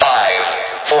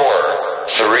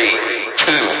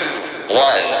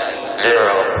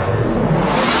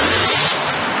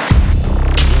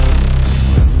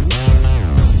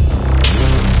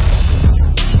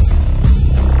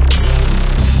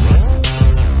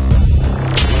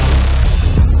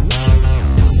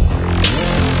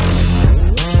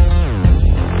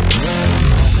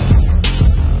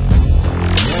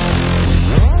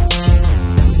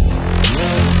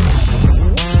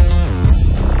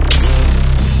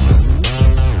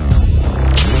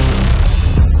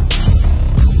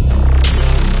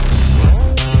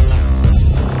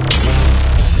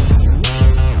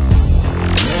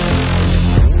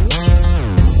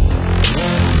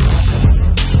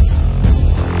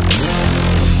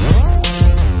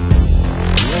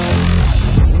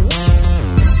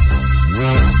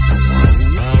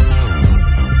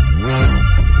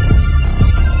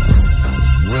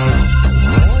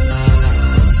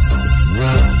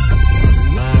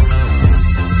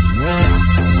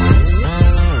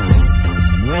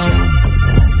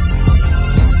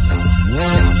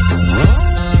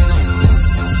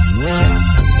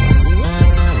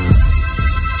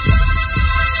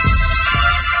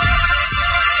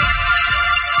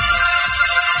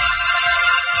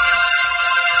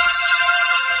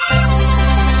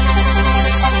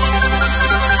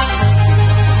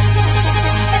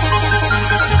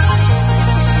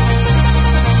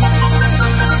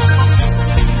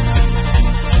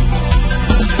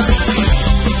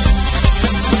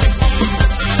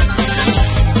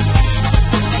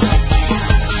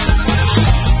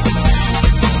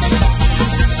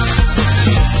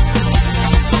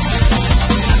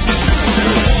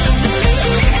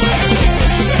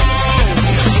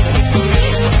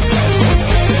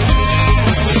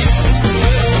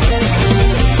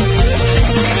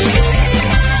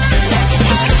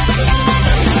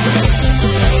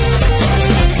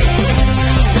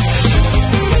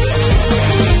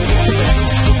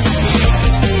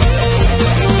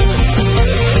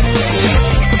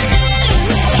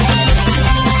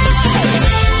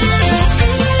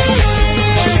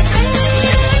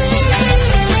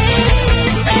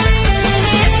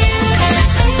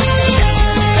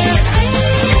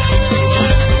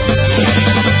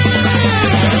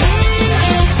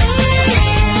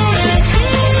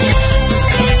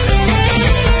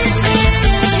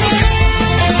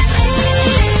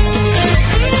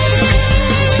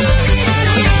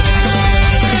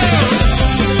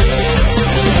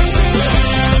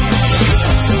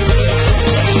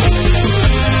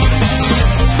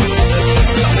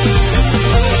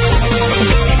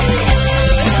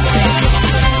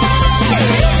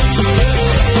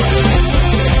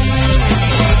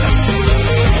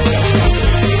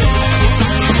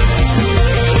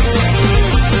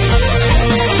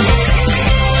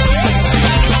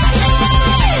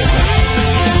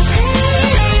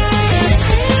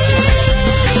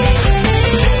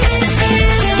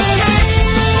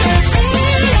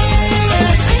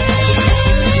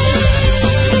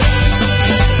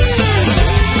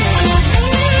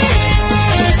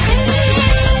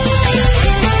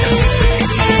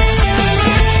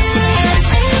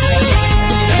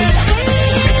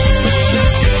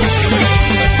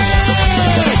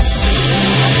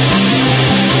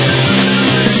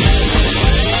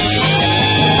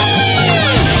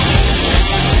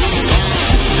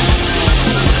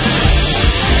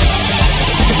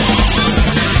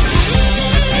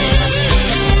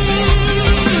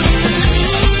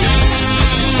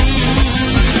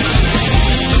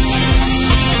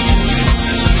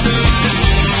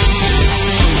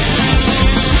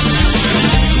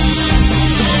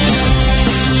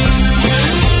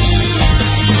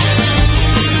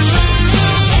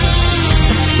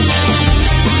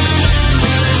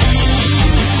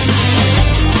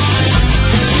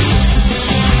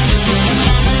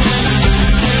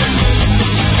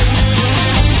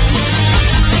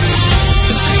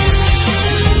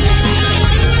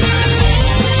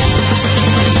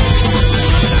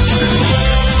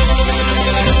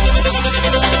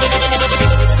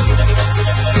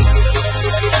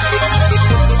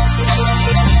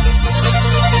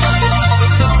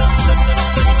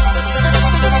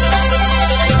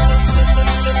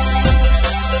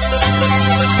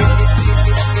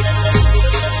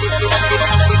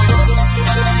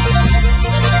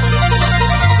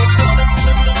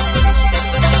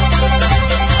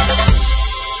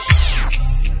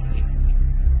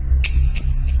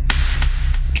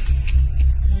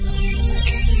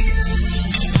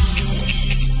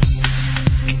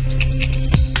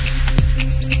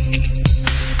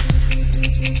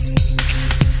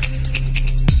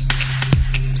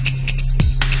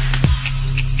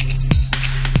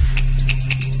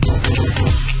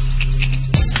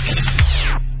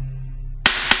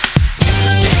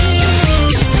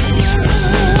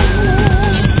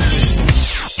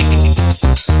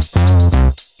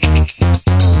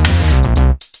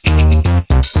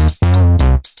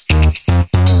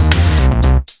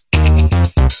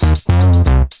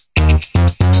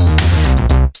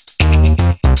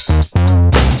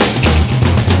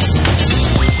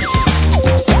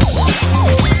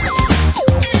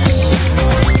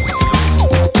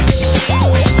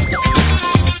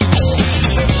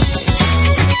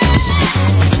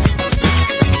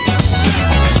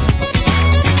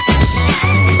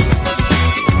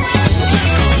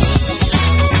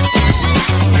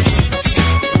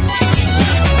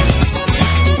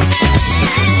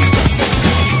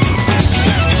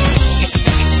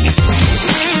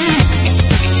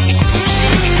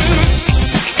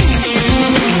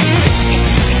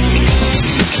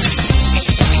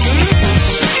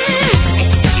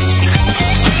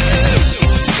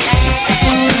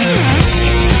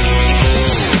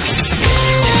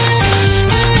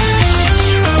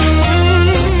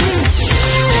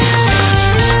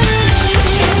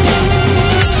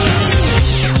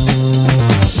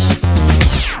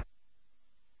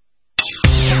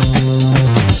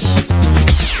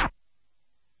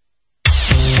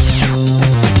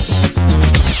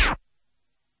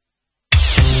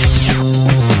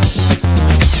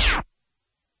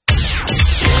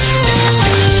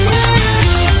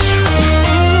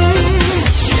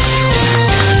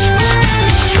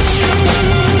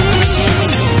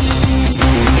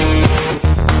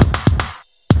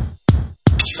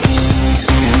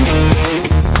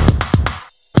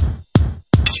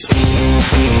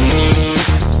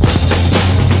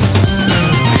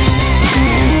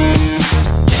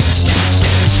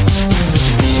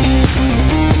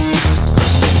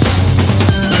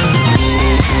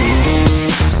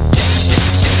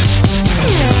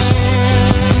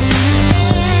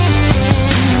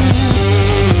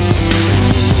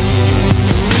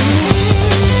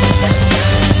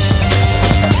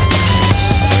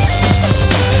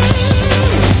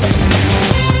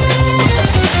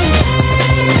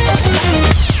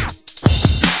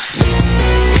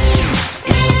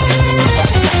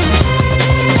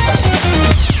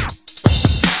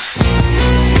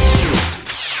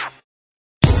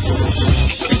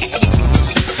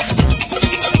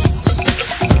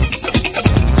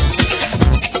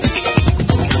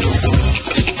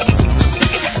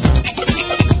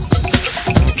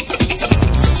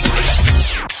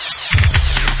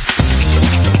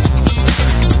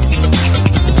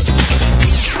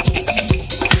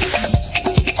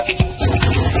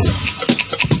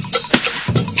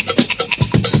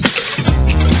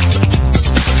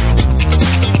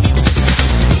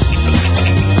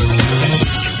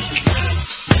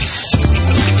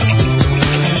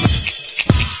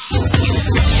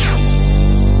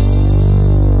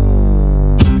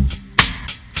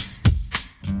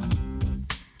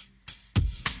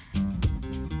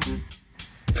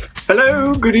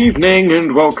Hello, good evening,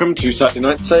 and welcome to Saturday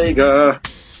Night Sega,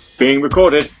 being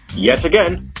recorded yet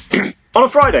again on a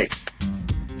Friday.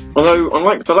 Although,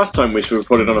 unlike the last time which we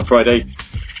recorded on a Friday,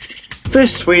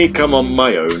 this week I'm on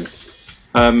my own.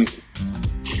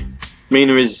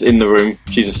 Mina is in the room,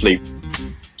 she's asleep,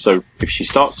 so if she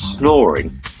starts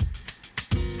snoring,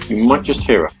 you might just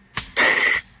hear her.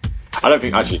 I don't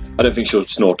think she'll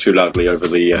snore too loudly over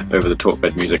the talk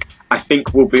bed music. I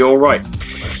think we'll be alright.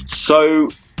 So,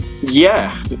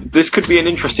 yeah, this could be an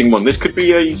interesting one. This could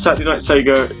be a Saturday Night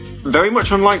Sega very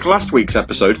much unlike last week's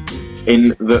episode,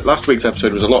 in that last week's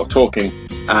episode was a lot of talking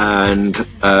and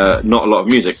not a lot of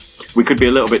music. We could be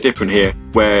a little bit different here,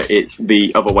 where it's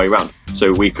the other way round.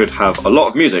 So we could have a lot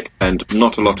of music and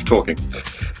not a lot of talking.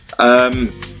 I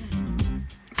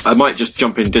might just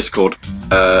jump in Discord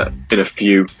in a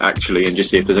few, actually, and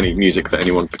just see if there's any music that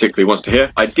anyone particularly wants to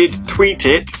hear. I did tweet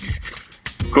it.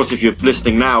 Of course, if you're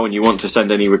listening now and you want to send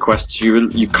any requests,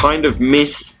 you kind of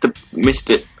missed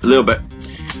it a little bit.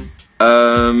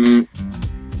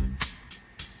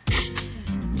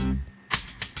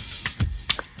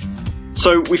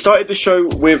 So we started the show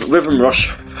with Rhythm Rush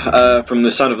from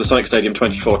the Sound of the Sonic Stadium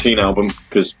 2014 album,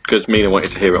 because Mina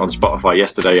wanted to hear it on Spotify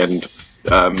yesterday, and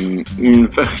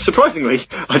surprisingly,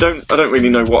 I don't really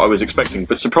know what I was expecting,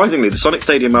 but surprisingly, the Sonic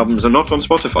Stadium albums are not on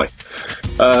Spotify.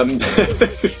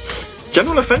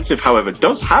 General Offensive, however,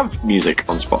 does have music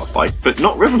on Spotify, but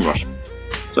not Rhythm Rush.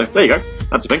 So there you go,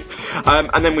 that's a thing.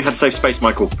 And then we had Save Space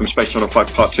Michael from Space Channel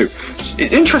 5 Part 2.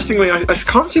 Interestingly, I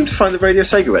can't seem to find the Radio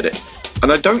Sega edit, and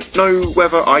I don't know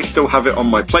whether I still have it on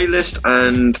my playlist,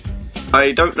 and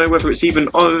I don't know whether it's even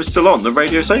still on the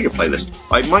Radio Sega playlist.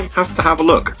 I might have to have a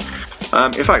look.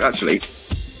 In fact, actually,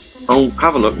 I'll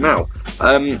have a look now.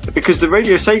 Because the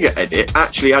Radio Sega edit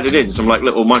actually added in some like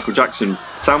little Michael Jackson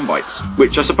sound bites,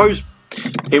 which I suppose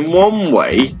in one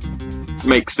way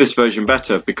makes this version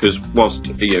better, because whilst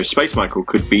Space Michael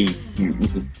could be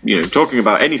talking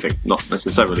about anything, not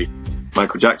necessarily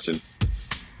Michael Jackson,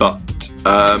 but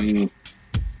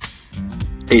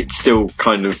it's still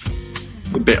kind of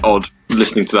a bit odd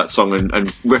listening to that song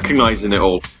and recognising it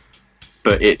all,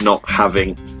 but it not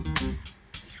having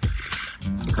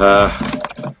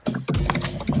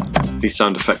these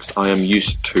sound effects I am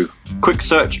used to. Quick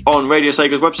search on Radio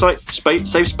Sega's website,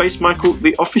 Save Space Michael,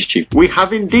 the Office Chief. We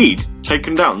have indeed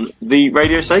taken down the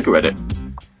Radio Sega edit.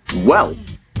 Well,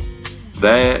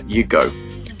 there you go.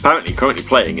 Apparently currently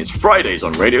playing is Fridays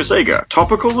on Radio Sega,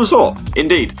 Topical Resort.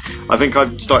 Indeed, I think I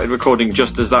started recording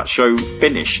just as that show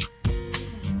finished,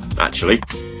 actually.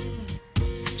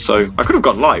 So I could have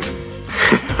gone live.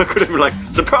 I could have been like,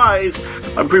 surprise,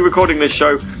 I'm pre-recording this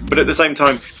show, but at the same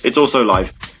time, it's also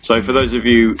live. So for those of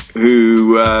you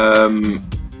who, who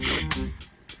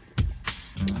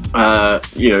are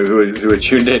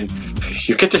tuned in,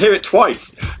 you get to hear it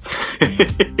twice.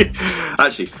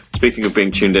 Actually, speaking of being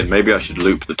tuned in, maybe I should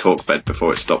loop the talk bed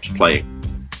before it stops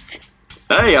playing.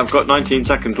 Hey, I've got 19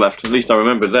 seconds left. At least I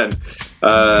remember then.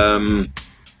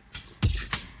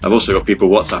 I've also got people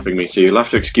WhatsApping me, so you'll have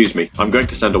to excuse me. I'm going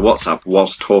to send a WhatsApp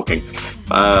whilst talking.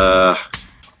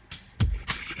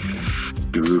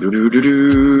 There's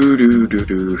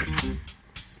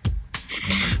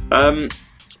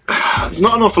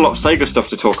not an awful lot of Sega stuff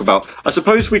to talk about. I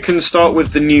suppose we can start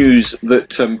with the news that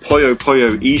Puyo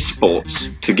Puyo Esports,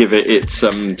 to give it its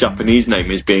Japanese name,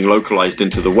 is being localized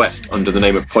into the West under the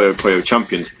name of Puyo Puyo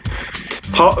Champions.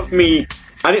 Part of me...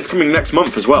 And it's coming next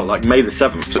month as well, like May the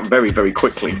 7th, very, very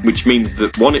quickly, which means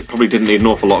that, one, it probably didn't need an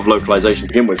awful lot of localization to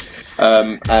begin with,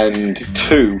 and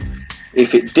two,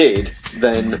 if it did,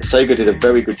 then Sega did a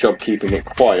very good job keeping it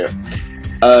quiet.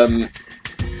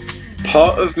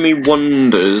 Part of me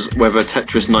wonders whether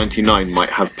Tetris 99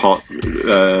 might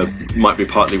be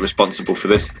partly responsible for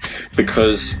this,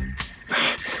 because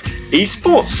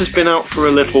esports has been out for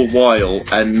a little while,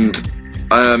 and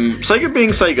Sega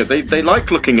being Sega, they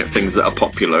like looking at things that are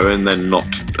popular and then not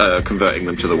converting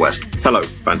them to the West. Hello,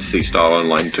 Phantasy Star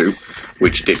Online 2,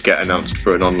 which did get announced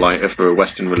for a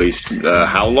Western release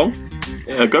how long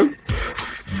ago?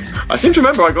 I seem to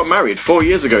remember I got married 4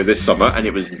 years ago this summer, and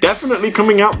it was definitely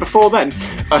coming out before then.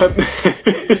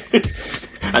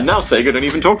 And now Sega don't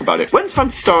even talk about it. When's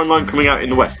Phantasy Star Online coming out in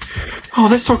the West? Oh,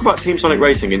 let's talk about Team Sonic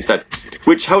Racing instead,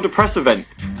 which held a press event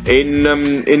in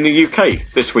the UK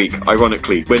this week,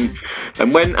 ironically.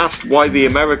 When asked why the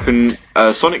American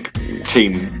Sonic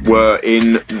team were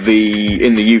in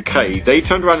the UK, they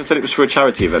turned around and said it was for a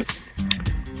charity event,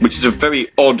 which is a very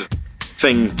odd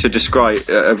thing to describe,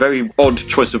 a very odd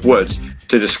choice of words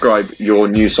to describe your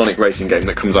new Sonic Racing game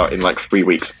that comes out in like 3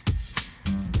 weeks.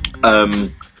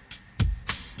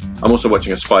 I'm also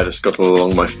watching a spider scuttle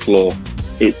along my floor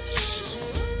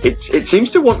it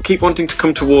seems to keep wanting to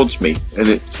come towards me, and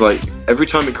it's like every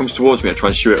time it comes towards me, I try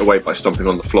and shoo it away by stomping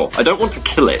on the floor. I don't want to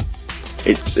kill it.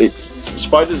 It's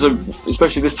spiders are,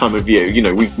 especially this time of year, you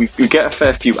know, we get a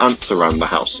fair few ants around the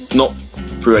house, not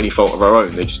through any fault of our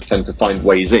own. They just tend to find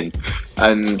ways in,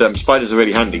 and spiders are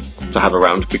really handy to have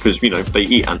around because, you know, they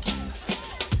eat ants.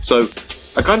 So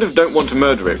I kind of don't want to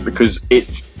murder it because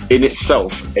it's in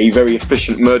itself a very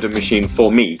efficient murder machine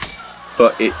for me.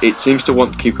 But it seems to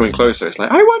want to keep coming closer. It's like,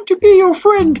 I want to be your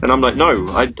friend, and I'm like, no,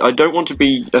 I don't want to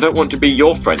be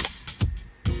your friend.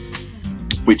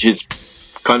 Which is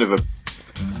kind of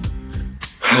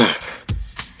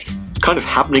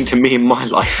happening to me in my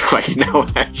life right now.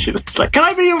 Actually, it's like, can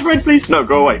I be your friend, please? No,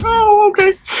 go away. Oh,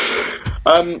 okay.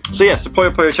 So yes, Puyo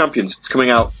Puyo Champions. It's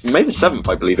coming out May the 7th,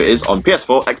 I believe it is, on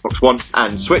PS4, Xbox One,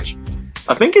 and Switch.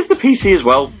 I think it's the PC as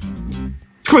well.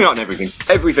 It's coming out on everything.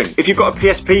 If you've got a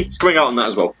PSP, it's coming out on that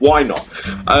as well. Why not?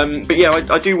 But yeah,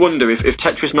 I do wonder if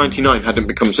Tetris 99 hadn't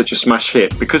become such a smash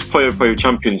hit, because Puyo Puyo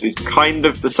Champions is kind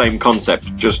of the same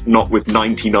concept, just not with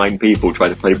 99 people trying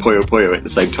to play Puyo Puyo at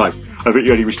the same time. I think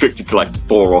you're only restricted to like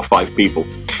 4 or 5 people.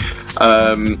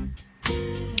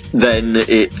 Then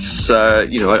it's,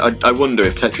 you know, I wonder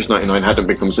if Tetris 99 hadn't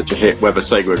become such a hit, whether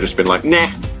Sega had just been like, nah,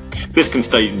 this can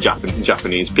stay in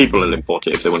Japanese, people will import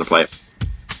it if they want to play it.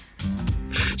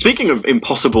 Speaking of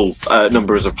impossible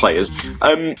numbers of players,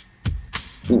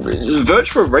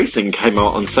 Virtua Racing came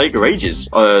out on Sega Ages,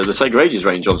 the Sega Ages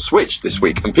range on Switch this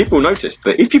week, and people noticed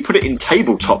that if you put it in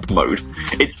tabletop mode,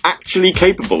 it's actually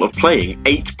capable of playing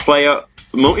 8-player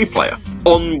multiplayer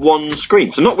on one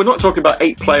screen. So we're not talking about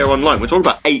 8-player online, we're talking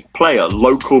about 8-player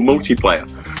local multiplayer.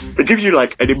 It gives you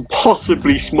like an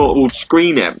impossibly small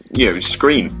screen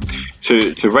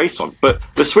to race on, but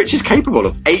the Switch is capable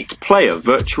of 8-player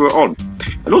Virtua On.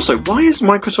 And also, why is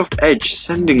Microsoft Edge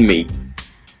sending me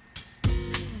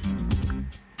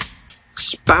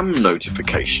spam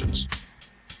notifications?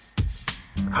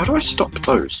 How do I stop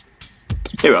those?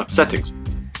 Here we are, settings.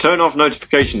 Turn off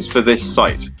notifications for this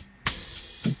site.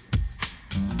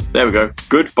 There we go.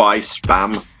 Goodbye,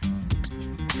 spam.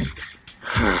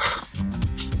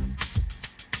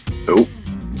 Oh,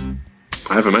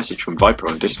 I have a message from Viper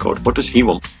on Discord. What does he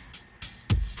want?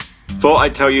 Thought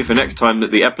I'd tell you for next time that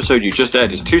the episode you just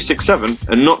aired is 267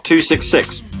 and not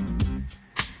 266.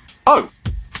 Oh.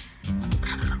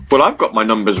 Well, I've got my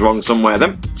numbers wrong somewhere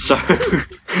then. So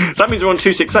that means we're on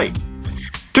 268.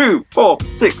 2, 4,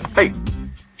 6, 8,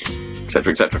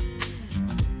 etc, etc.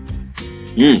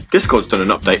 Discord's done an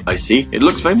update, I see. It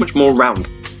looks very much more round.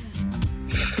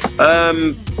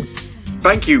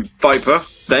 Thank you, Viper,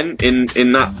 then,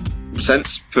 in that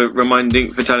sense, for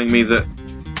telling me that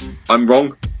I'm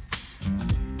wrong.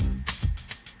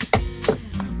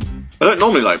 I don't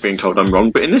normally like being told I'm wrong,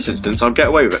 but in this instance, I'll get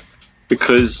away with it.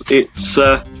 Because it's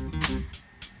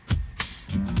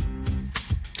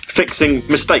fixing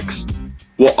mistakes.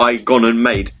 What I gone and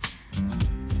made.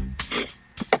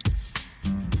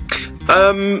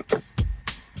 I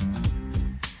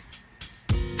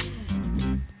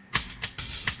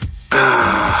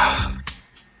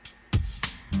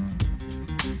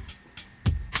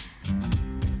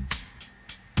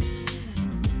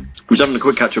was having a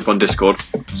quick catch up on Discord,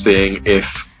 seeing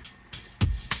if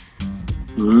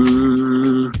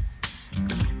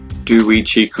do we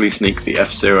cheekily sneak the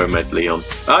F-Zero medley on?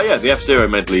 Ah, yeah, the F-Zero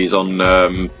medley is on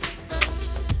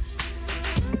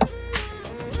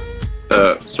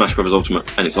Smash Bros. Ultimate,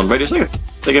 and it's on Radio Sega.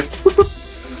 There you go.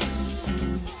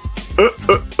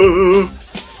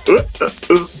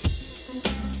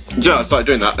 Yeah, I started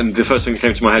doing that, and the first thing that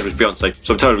came to my head was Beyonce,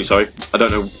 so I'm terribly sorry. I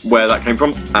don't know where that came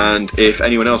from, and if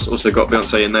anyone else also got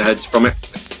Beyonce in their heads from it,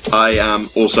 I am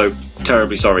also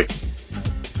terribly sorry.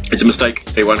 It's a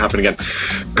mistake, it won't happen again.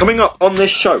 Coming up on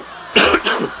this show,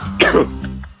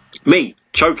 me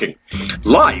choking,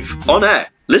 live, on air,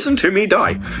 listen to me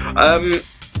die.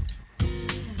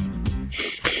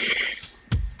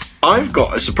 I've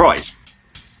got a surprise.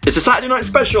 It's a Saturday night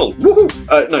special.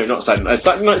 Woohoo! No, not Saturday night.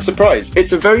 Saturday night surprise.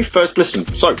 It's a very first listen.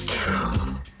 So,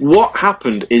 what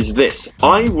happened is this.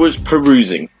 I was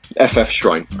perusing FF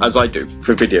Shrine, as I do,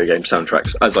 for video game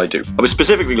soundtracks, as I do. I was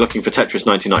specifically looking for Tetris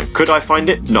 99. Could I find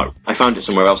it? No. I found it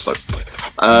somewhere else, though.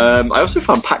 I also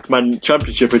found Pac-Man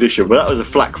Championship Edition, but that was a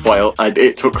FLAC file, and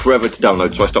it took forever to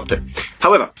download, so I stopped it.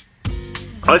 However,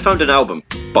 I found an album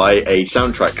by a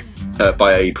soundtrack,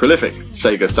 by a prolific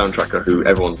Sega soundtracker who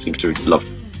everyone seems to love.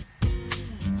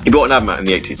 He brought an album out in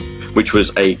the 80s, which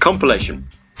was a compilation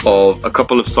of a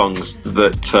couple of songs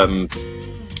that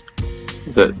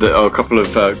are a couple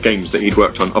of games that he'd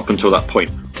worked on up until that point,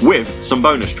 with some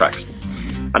bonus tracks.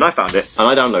 And I found it, and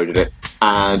I downloaded it,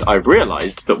 and I've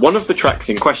realised that one of the tracks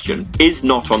in question is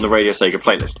not on the Radio Sega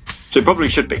playlist, so it probably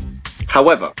should be.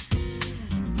 However,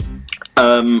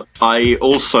 I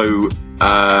also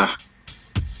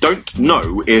don't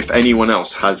know if anyone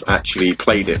else has actually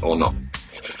played it or not.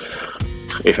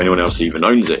 If anyone else even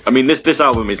owns it. I mean, this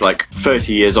album is like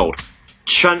 30 years old.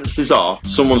 Chances are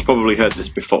someone's probably heard this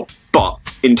before. But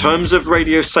in terms of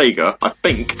Radio Sega, I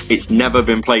think it's never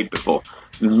been played before.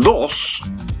 Thus,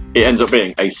 it ends up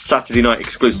being a Saturday night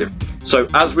exclusive. So,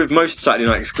 as with most Saturday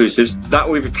night exclusives, that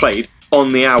will be played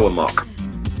on the hour mark.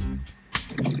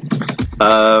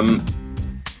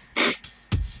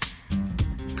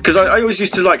 Because I always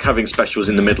used to like having specials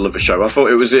in the middle of a show. I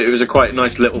thought it was a quite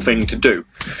nice little thing to do.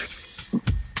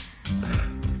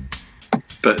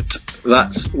 But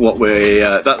that's what we're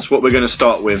going to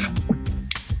start with.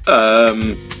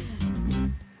 Well,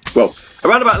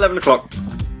 around about 11 o'clock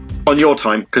on your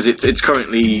time, because it's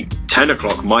currently 10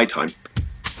 o'clock my time.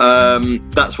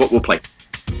 That's what we'll play.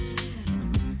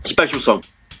 Special song.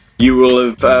 You will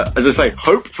have, as I say,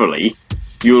 hopefully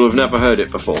you will have never heard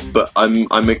it before. But I'm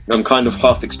kind of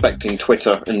half expecting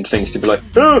Twitter and things to be like,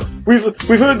 oh, we've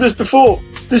heard this before.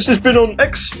 This has been on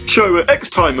X show at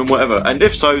X time and whatever. And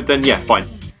if so, then yeah, fine.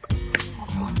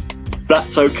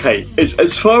 That's okay.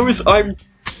 As far as I'm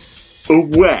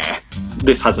aware,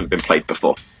 this hasn't been played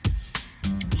before.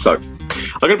 So,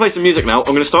 I'm going to play some music now. I'm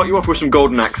going to start you off with some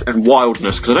Golden Axe and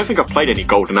Wildness, because I don't think I've played any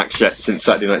Golden Axe yet since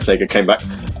Saturday Night Sega came back.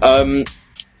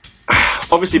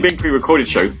 Obviously, being pre-recorded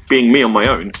show, being me on my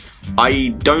own,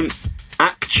 I don't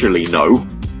actually know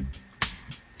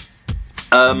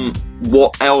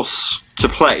what else to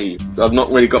play. I've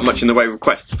not really got much in the way of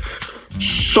requests.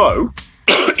 So,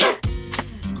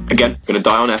 again, going to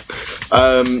die on air.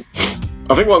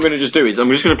 I think what I'm going to just do is I'm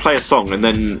just going to play a song, and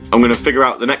then I'm going to figure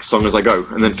out the next song as I go,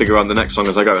 and then figure out the next song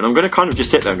as I go. And I'm going to kind of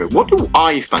just sit there and go, what do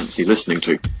I fancy listening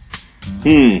to?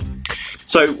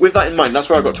 So with that in mind, that's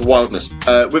where I got to Wildness.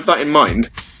 With that in mind,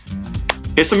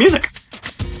 here's some music.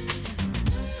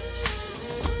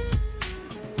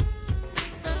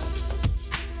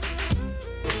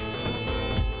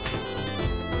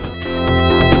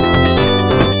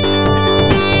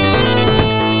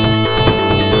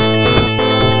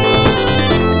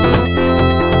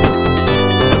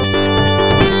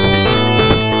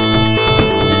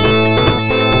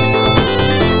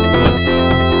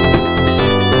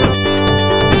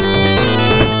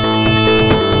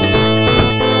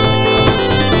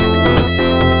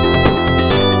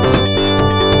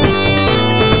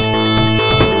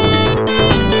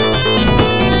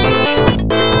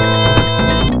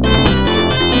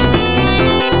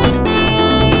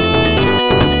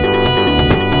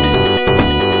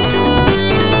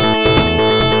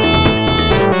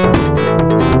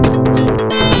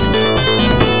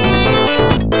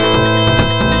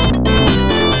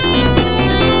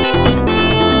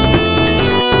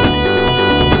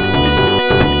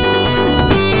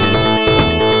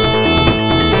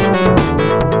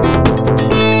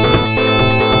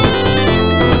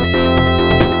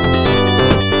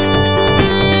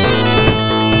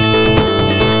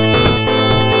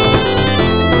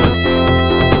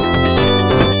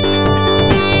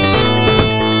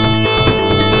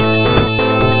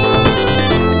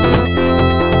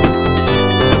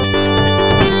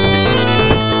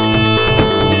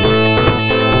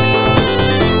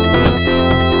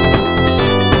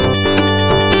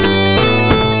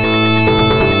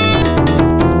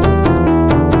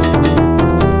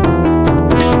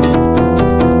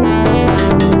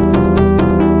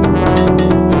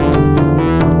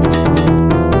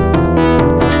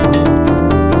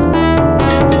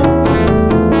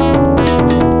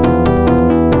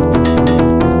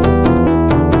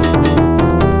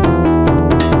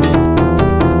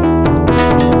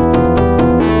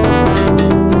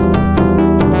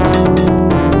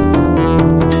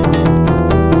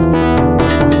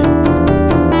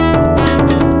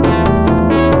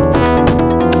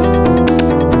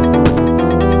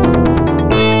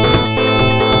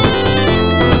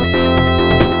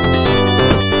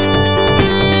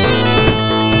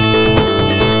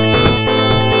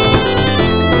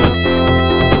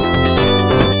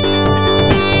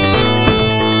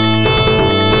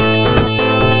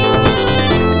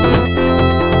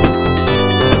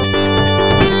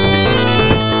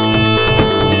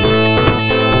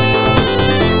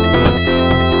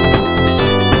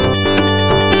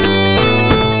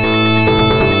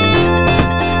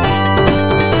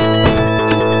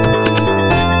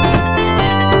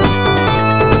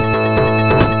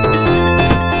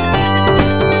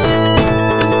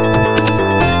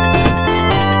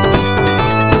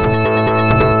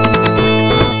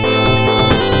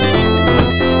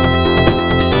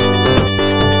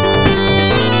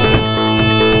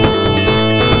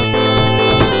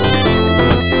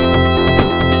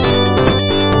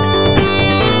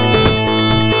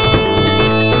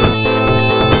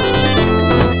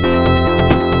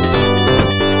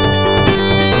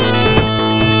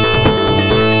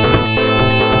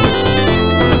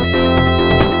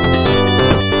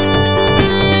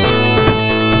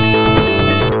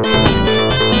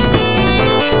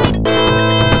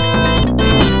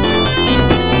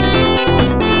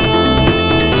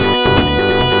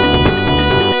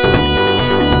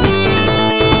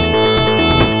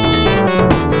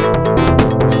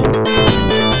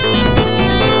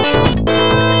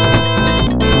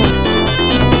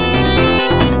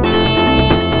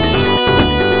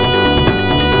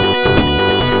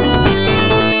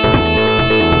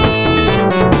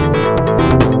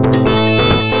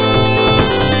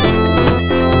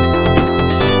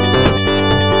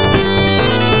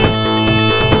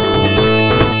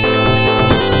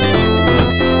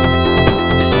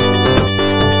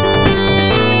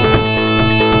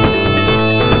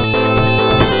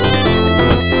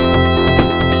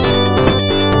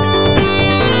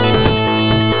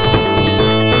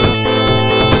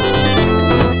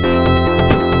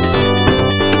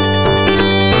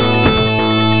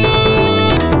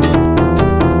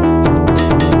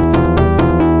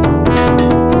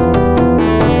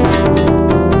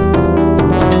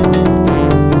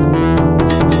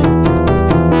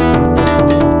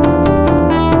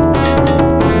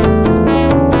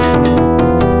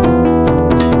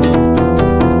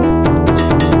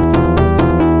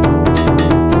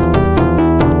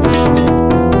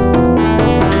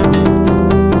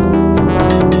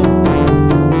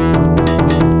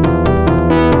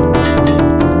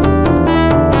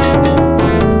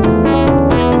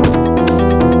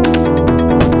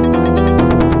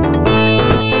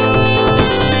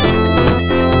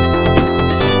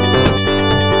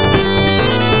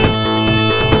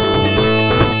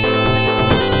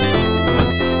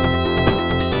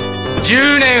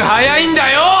 20年早いん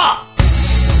だよ。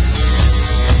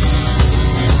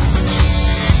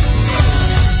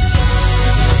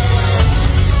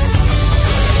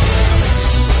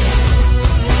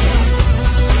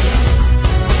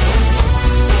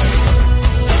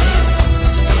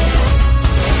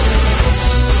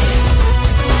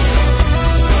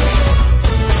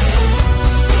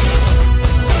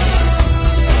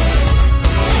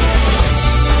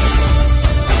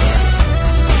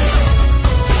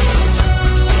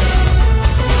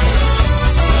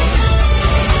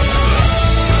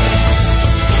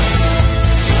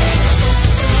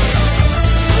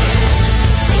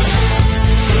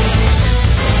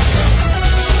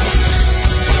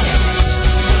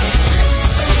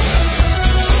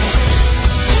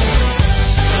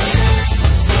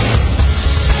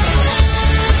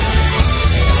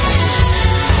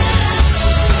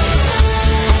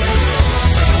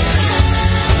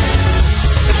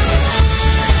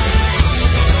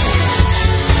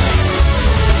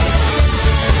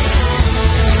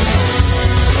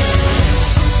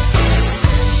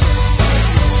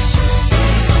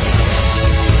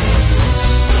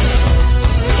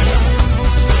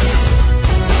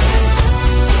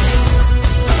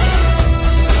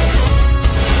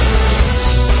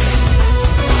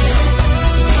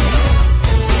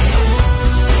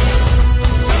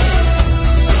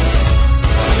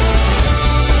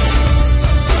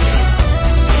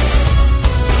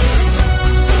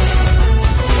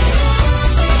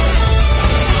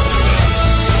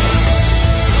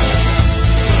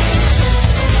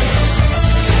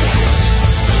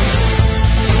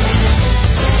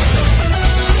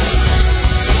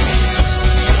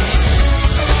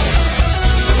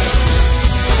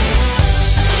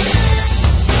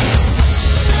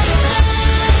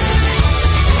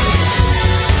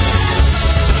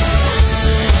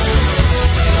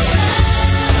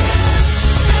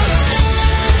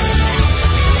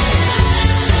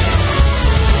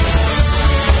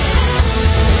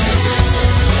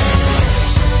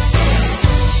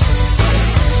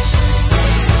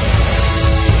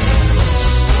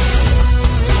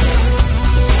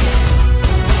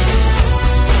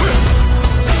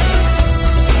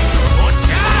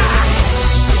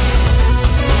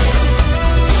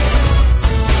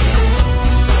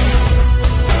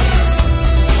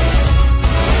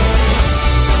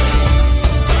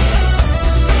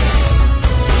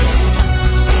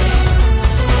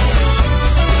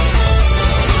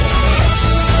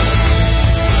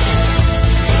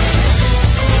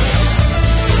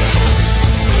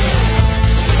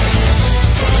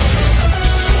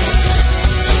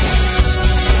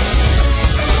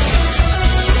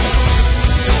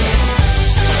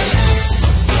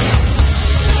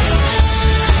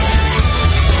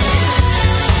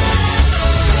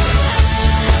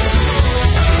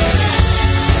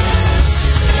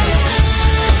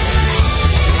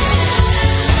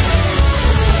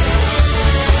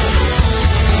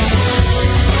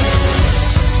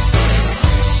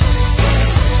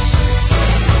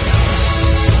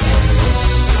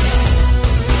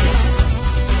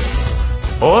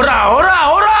オラオ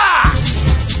ラオラ。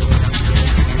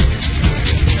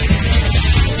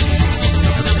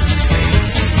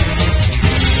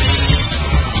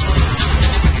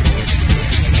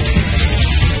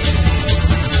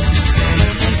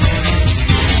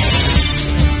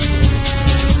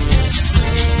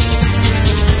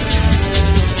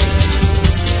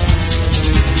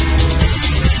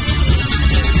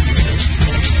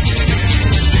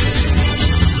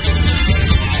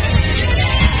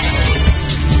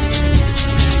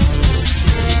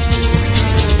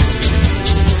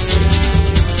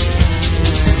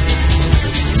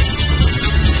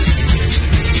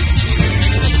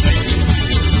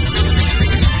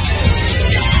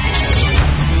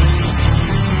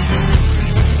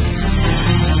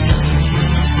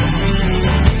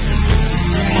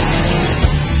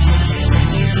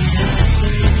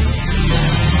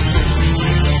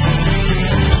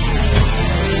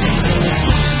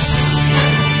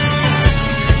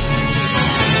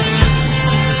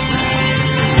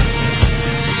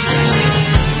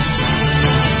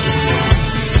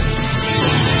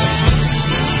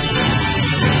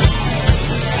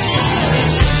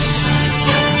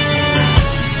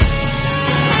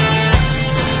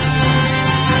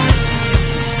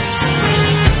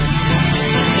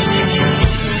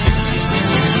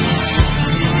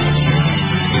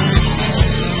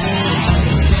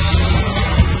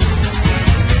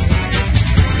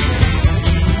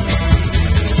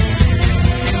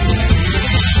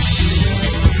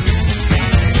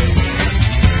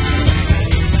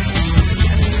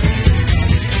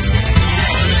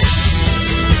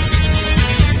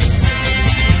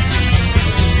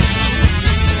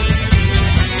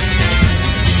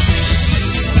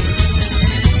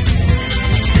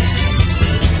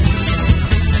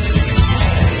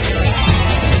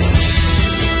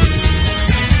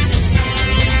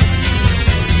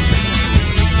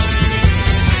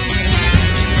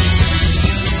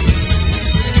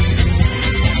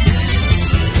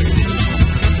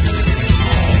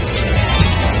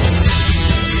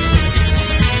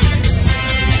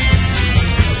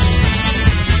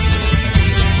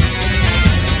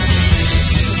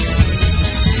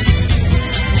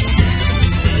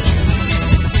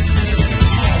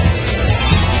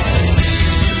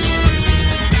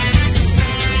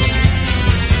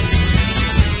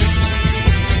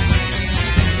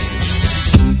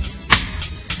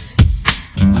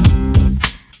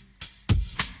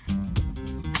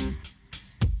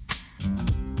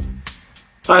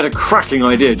I had a cracking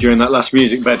idea during that last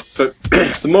music bed, but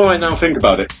the more I now think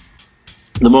about it,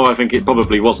 the more I think it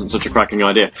probably wasn't such a cracking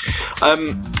idea.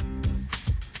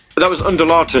 That was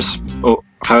Undulatus, or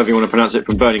however you want to pronounce it,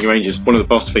 from Burning Ranges, one of the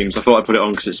boss themes. I thought I'd put it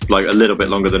on because it's like a little bit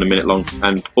longer than a minute long,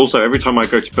 and also every time I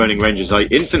go to Burning Ranges I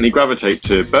instantly gravitate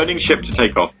to Burning Ship to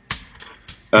Take Off.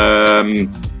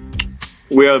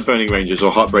 We Are Burning Ranges,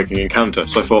 or Heartbreaking Encounter,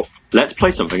 so I thought, let's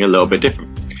play something a little bit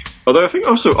different. Although I think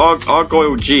also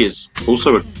Argyle G is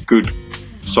also a good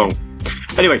song.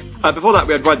 Anyway, before that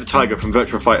we had Ride the Tiger from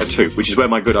Virtua Fighter 2, which is where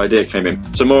my good idea came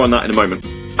in. So more on that in a moment.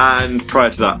 And prior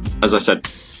to that, as I said,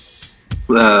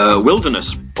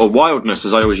 Wilderness, or Wildness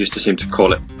as I always used to seem to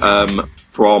call it,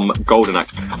 from Golden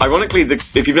Axe. Ironically,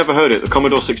 if you've never heard it, the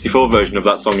Commodore 64 version of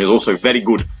that song is also very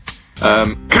good.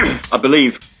 I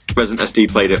believe Resident SD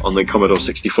played it on the Commodore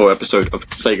 64 episode of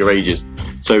Sega Ages.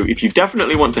 So if you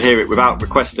definitely want to hear it without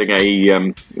requesting it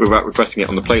on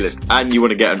the playlist, and you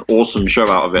want to get an awesome show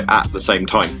out of it at the same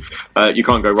time, you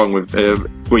can't go wrong with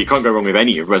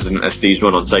any of Resident SD's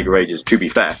run on Sega Ages, to be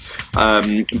fair.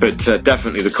 But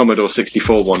definitely the Commodore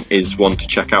 64 one is one to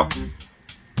check out.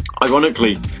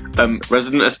 Ironically,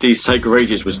 Resident SD's Sega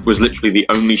Ages was literally the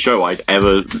only show I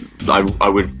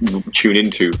would tune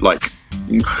into, like,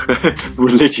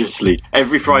 religiously.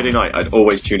 Every Friday night I'd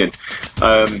always tune in.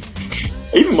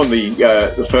 Even won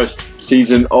the first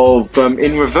season of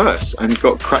In Reverse and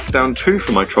got Crackdown 2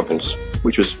 for my troubles,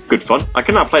 which was good fun. I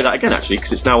can now play that again, actually,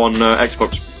 because it's now on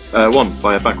Xbox One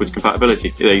via backwards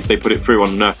compatibility. They put it through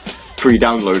on free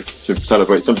download to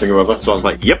celebrate something or other, so I was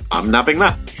like, yep, I'm nabbing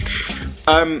that.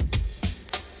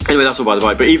 Anyway, that's all by the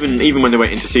by. But even when they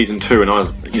went into season 2, and I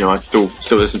still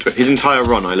listened to it. His entire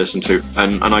run I listened to,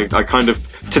 and I kind of,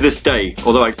 to this day,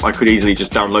 although I could easily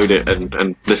just download it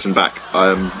and listen back,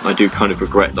 I do kind of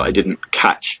regret that I didn't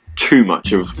catch too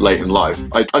much of Late and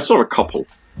Live. I saw a couple.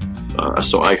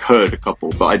 I heard a couple,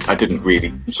 but I didn't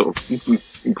really sort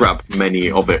of grab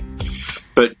many of it.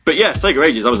 But yeah, Sega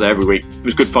Ages, I was there every week. It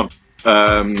was good fun.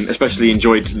 Especially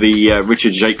enjoyed the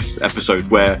Richard Jacques episode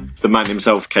where the man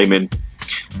himself came in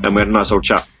and we had a nice old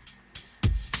chat.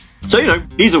 So,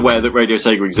 he's aware that Radio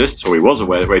Sega exists, or he was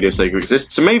aware that Radio Sega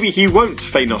exists, so maybe he won't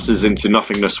Phanos us into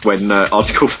nothingness when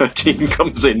Article 13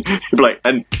 comes in. He'll be like,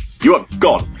 and you are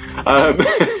gone. I'm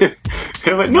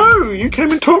like, no, you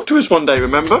came and talked to us one day,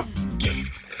 remember?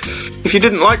 If you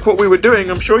didn't like what we were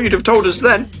doing, I'm sure you'd have told us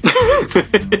then.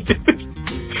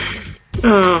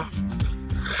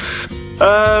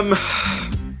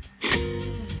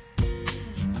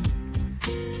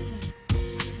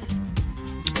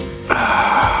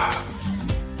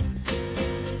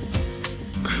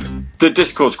 The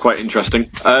Discord's quite interesting.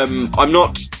 I'm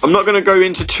not going to go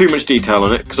into too much detail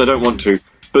on it because I don't want to.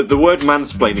 But the word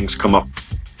mansplaining's come up,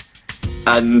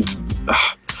 and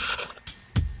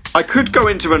I could go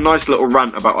into a nice little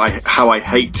rant about how I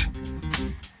hate.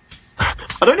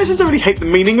 I don't necessarily hate the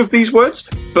meaning of these words,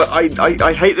 but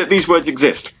I hate that these words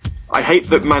exist. I hate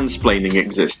that mansplaining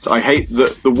exists. I hate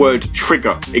that the word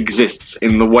trigger exists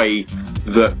in the way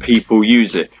that people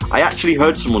use it. I actually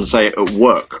heard someone say it at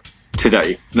work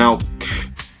today. Now,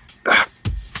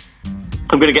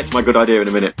 I'm going to get to my good idea in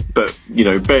a minute, but,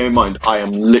 bear in mind, I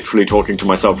am literally talking to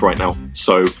myself right now,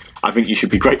 so I think you should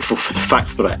be grateful for the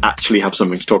fact that I actually have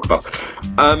something to talk about.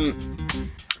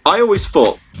 I always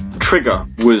thought trigger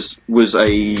was a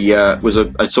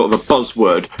sort of a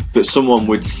buzzword that someone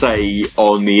would say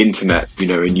on the internet,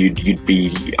 and you'd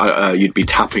be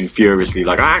tapping furiously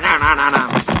like,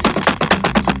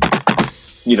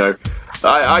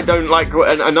 I don't like,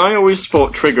 and I always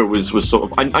thought trigger was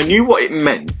sort of, I knew what it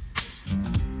meant,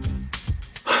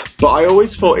 but I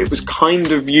always thought it was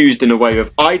kind of used in a way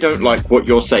of, I don't like what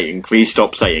you're saying, please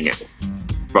stop saying it.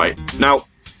 Right, now,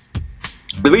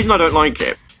 the reason I don't like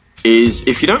it is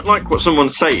if you don't like what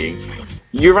someone's saying,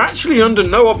 you're actually under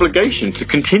no obligation to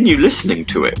continue listening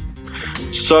to it.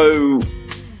 So,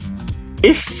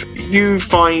 if you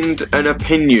find an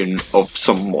opinion of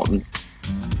someone,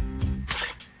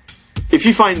 if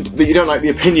you find that you don't like the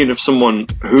opinion of someone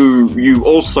who you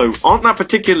also aren't that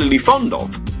particularly fond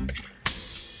of,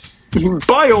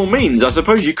 by all means, I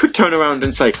suppose you could turn around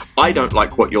and say, I don't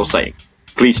like what you're saying,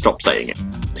 please stop saying it.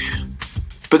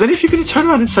 But then if you're going to turn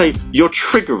around and say, you're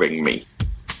triggering me,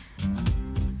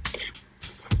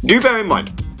 do bear in mind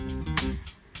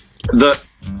that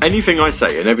anything I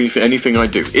say and anything I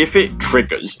do, if it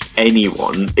triggers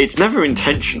anyone, it's never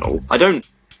intentional. I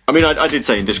did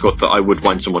say in Discord that I would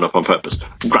wind someone up on purpose,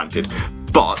 granted,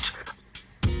 but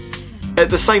at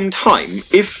the same time,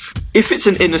 if it's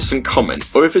an innocent comment,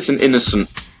 or if it's an innocent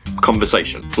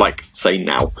conversation, like, say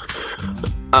now,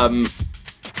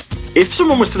 if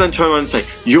someone was to then turn around and say,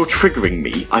 you're triggering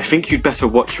me, I think you'd better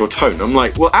watch your tone. I'm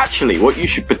like, well, actually, what you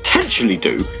should potentially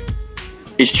do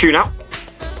is tune out.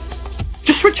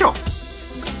 Just switch off.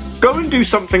 Go and do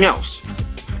something else.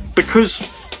 Because,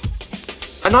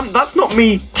 and that's not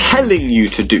me telling you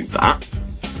to do that,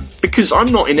 because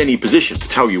I'm not in any position to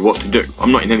tell you what to do.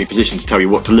 I'm not in any position to tell you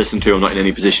what to listen to. I'm not in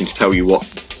any position to tell you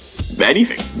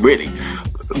anything, really.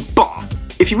 But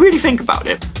if you really think about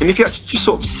it, and if you actually just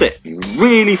sort of sit and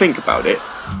really think about it,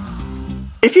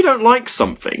 if you don't like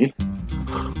something,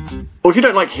 or if you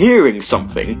don't like hearing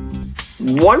something,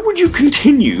 why would you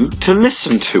continue to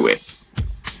listen to it?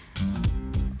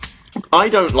 I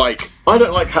don't like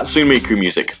Hatsune Miku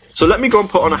music, so let me go and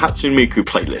put on a Hatsune Miku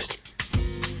playlist.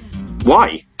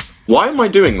 Why? Why am I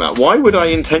doing that? Why would I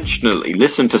intentionally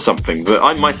listen to something that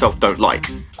I myself don't like?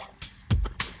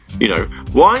 You know,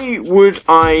 why would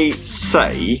I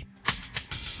say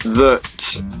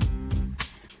that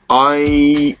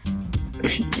I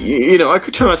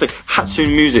could turn around and say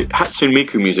Hatsune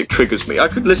Miku music triggers me. I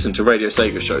could listen to Radio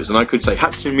Sega shows and I could say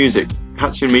Hatsune Miku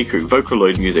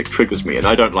Vocaloid music triggers me and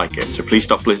I don't like it, so please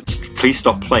stop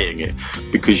playing it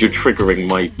because you're triggering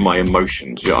my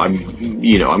emotions.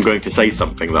 I'm going to say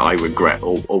something that I regret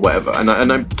or whatever. And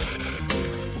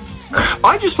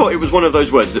I just thought it was one of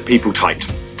those words that people typed.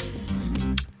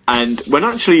 And when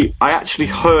I actually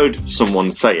heard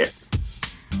someone say it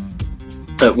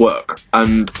at work,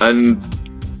 and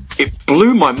it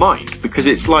blew my mind, because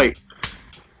it's like,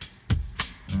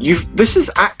 this has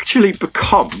actually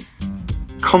become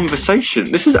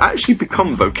conversation. This has actually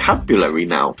become vocabulary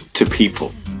now to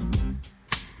people.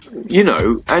 You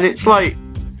know, and it's like,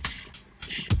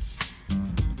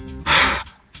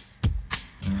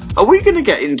 are we going to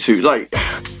get into, like,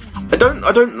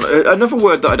 another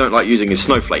word that I don't like using is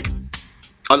snowflake.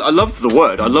 I love the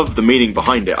word, I love the meaning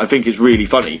behind it. I think it's really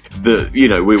funny that,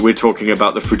 we're talking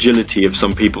about the fragility of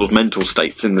some people's mental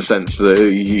states, in the sense that,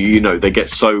 they get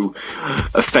so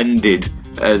offended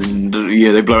and,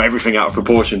 they blow everything out of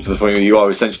proportion to the point where you are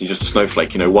essentially just a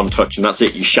snowflake, one touch and that's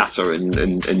it, you shatter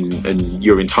and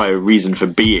your entire reason for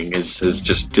being has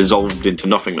just dissolved into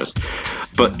nothingness.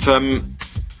 But, to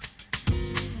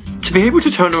be able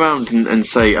to turn around and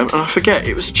say, and I forget,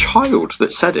 it was a child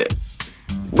that said it,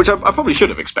 which I probably should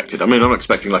have expected. I mean, I'm not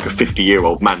expecting like a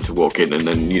 50-year-old man to walk in and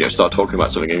then, start talking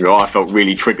about something and go, I felt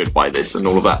really triggered by this and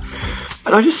all of that.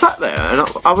 And I just sat there and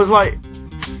I was like,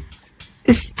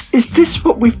 is this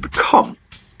what we've become?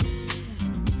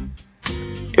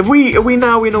 Are we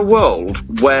now in a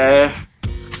world where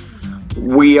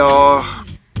we are,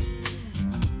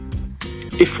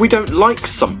 if we don't like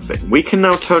something, we can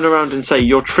now turn around and say,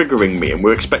 you're triggering me, and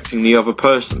we're expecting the other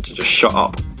person to just shut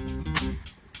up?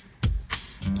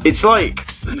 It's like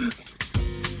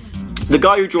the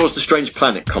guy who draws the Strange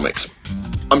Planet comics.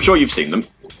 I'm sure you've seen them.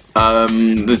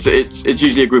 It's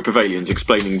usually a group of aliens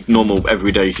explaining normal,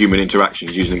 everyday human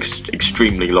interactions using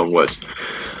extremely long words.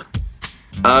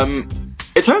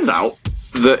 It turns out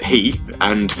that he,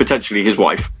 and potentially his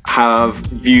wife, have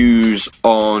views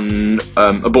on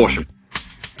abortion.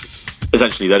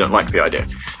 Essentially, they don't like the idea.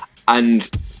 And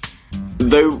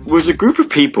there was a group of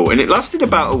people, and it lasted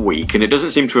about a week, and it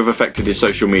doesn't seem to have affected his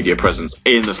social media presence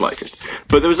in the slightest.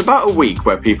 But there was about a week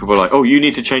where people were like, "Oh, you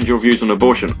need to change your views on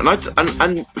abortion."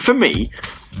 And for me,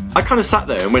 I kind of sat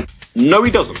there and went, "No,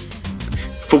 he doesn't."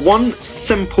 For one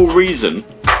simple reason: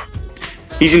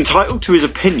 he's entitled to his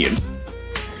opinion,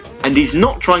 and he's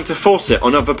not trying to force it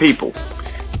on other people.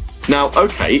 Now,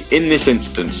 okay, in this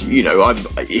instance,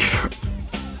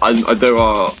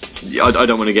 I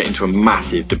don't want to get into a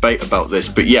massive debate about this,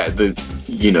 but yeah,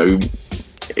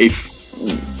 if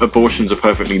abortion's a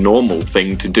perfectly normal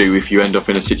thing to do if you end up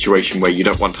in a situation where you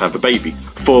don't want to have a baby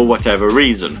for whatever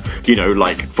reason,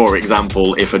 like, for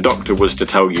example, if a doctor was to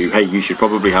tell you, hey, you should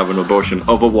probably have an abortion,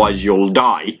 otherwise you'll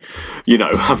die,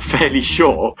 I'm fairly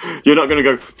sure you're not going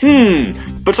to go,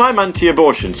 but I'm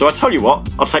anti-abortion, so I tell you what,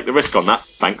 I'll take the risk on that,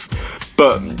 thanks.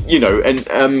 But,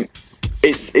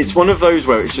 it's one of those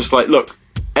where it's just like, look,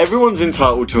 everyone's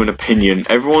entitled to an opinion,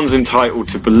 everyone's entitled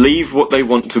to believe what they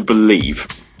want to believe.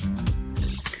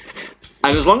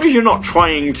 And as long as you're not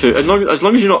trying to, as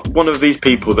long as you're not one of these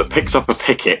people that picks up a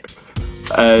picket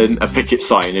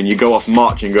sign and you go off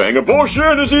marching going,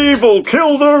 abortion is evil,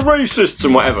 kill the racists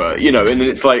and whatever, and then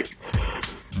it's like,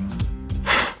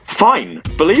 fine,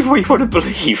 believe what you want to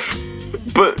believe,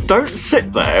 but don't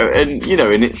sit there and,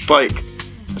 and it's like,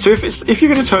 so if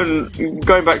you're going to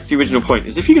going back to the original point,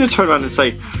 is if you're going to turn around and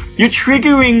say, you're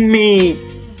triggering me,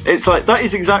 it's like, that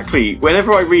is exactly,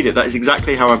 whenever I read it, that is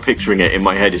exactly how I'm picturing it in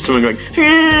my head. Is someone going,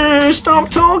 stop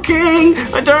talking,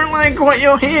 I don't like what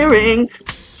you're hearing,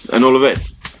 and all of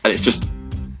this. and it's just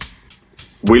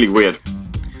really weird.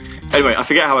 Anyway, I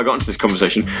forget how I got into this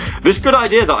conversation. This good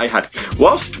idea that I had.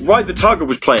 Whilst Ride the Tiger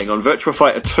was playing on Virtua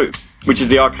Fighter 2, which is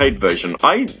the arcade version,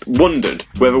 I wondered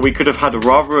whether we could have had a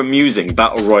rather amusing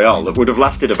battle royale that would have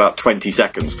lasted about 20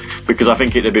 seconds, because I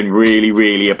think it had been really,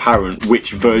 really apparent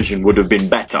which version would have been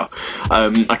better.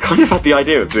 I kind of had the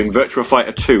idea of doing Virtua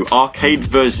Fighter 2 arcade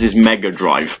versus Mega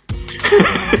Drive.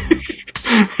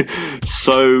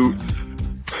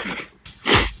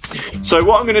 So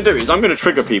what I'm going to do is I'm going to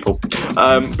trigger people,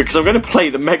 because I'm going to play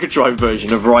the Mega Drive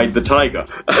version of Ride the Tiger.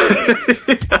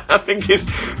 I think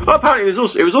apparently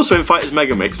it was also in Fighters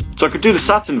Mega Mix, so I could do the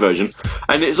Saturn version,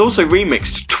 and it's also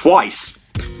remixed twice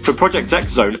for Project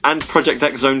X Zone and Project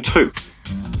X Zone 2.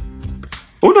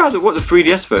 I wonder what the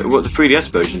 3DS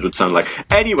versions would sound like.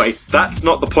 Anyway, that's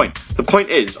not the point. The point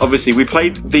is, obviously, we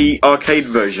played the arcade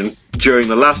version during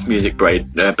the last music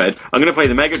bed. I'm going to play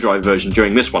the Mega Drive version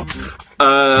during this one.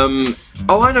 I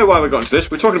know why we got into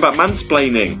this. We're talking about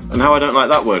mansplaining and how I don't like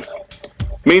that word.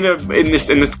 Mina, in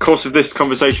the course of this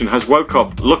conversation, has woke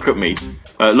up, looked at me,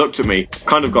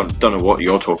 kind of don't know what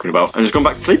you're talking about, and has gone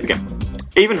back to sleep again.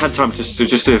 Even had time to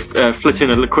flit in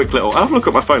a quick little, I'll have a look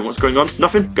at my phone, what's going on?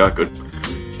 Nothing?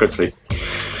 Good sleep.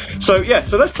 So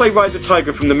let's play Ride the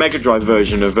Tiger from the Mega Drive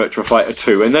version of Virtua Fighter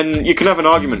 2, and then you can have an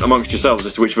argument amongst yourselves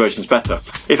as to which version's better.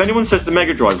 If anyone says the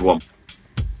Mega Drive one,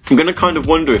 I'm going to kind of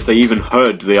wonder if they even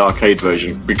heard the arcade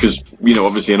version, because,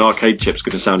 obviously an arcade chip's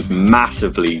going to sound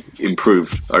massively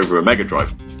improved over a Mega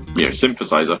Drive,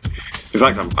 synthesizer. In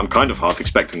fact, I'm kind of half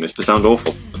expecting this to sound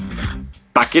awful.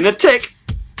 Back in a tick!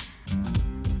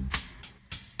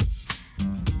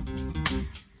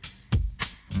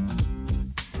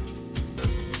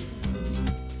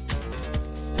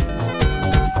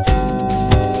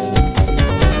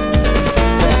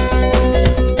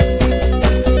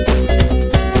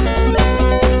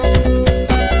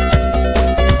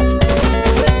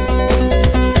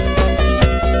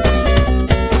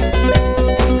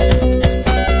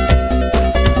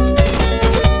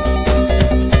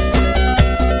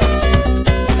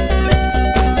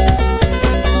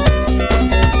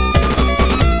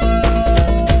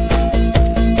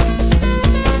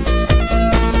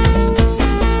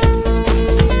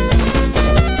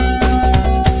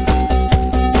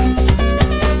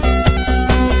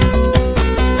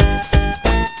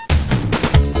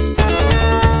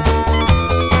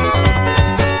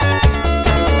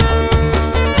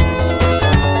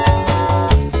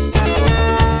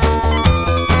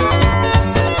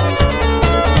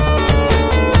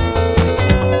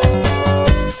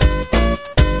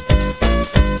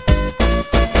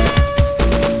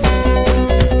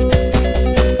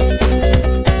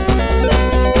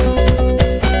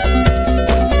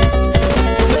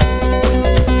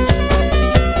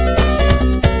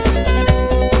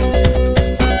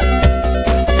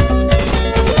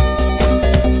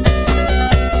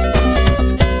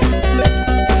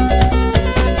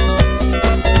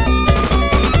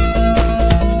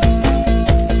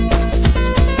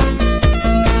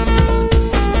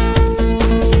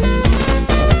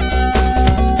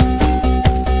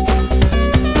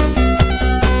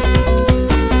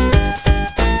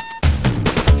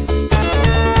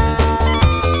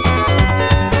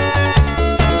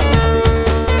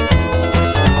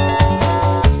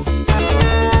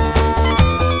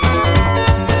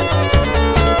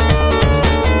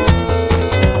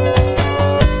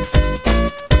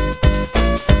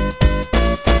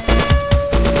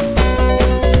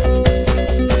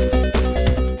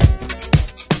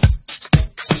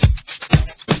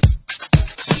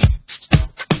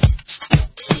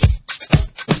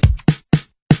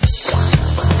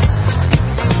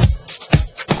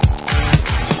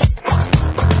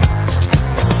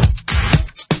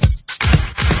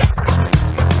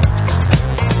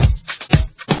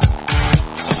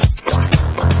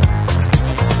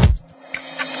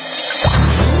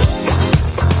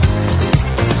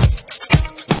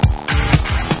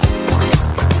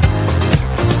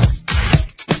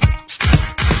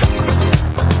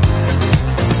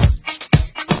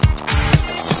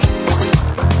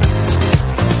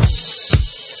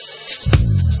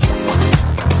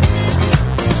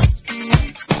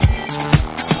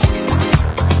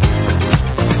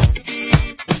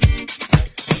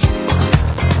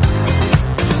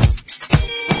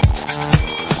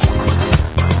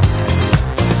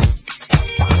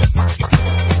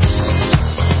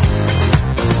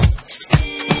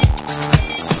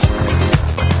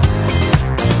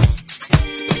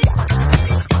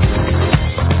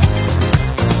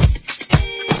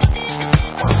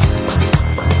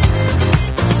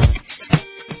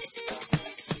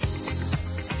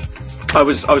 I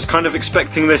was kind of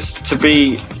expecting this to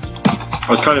be. I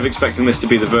was kind of expecting this to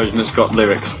be the version that's got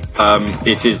lyrics.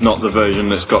 It is not the version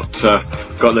that's got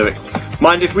lyrics.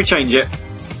 Mind if we change it?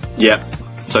 Yeah,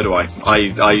 so do I.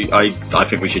 I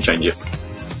think we should change it.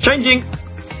 Changing.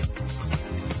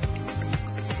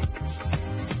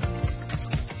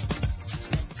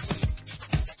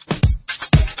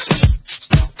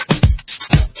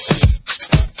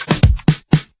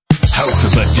 House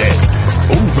of the Dead.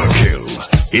 Overkill.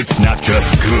 It's not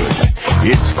just good.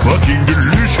 It's fucking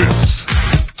delicious.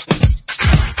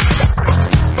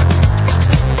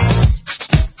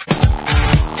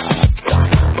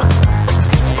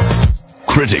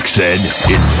 Critics said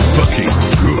it's fucking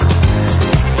good.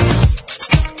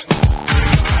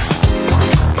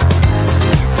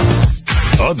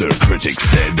 Other critics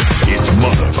said it's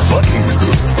motherfucking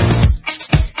good.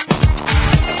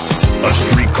 A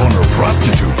street corner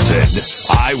prostitute said,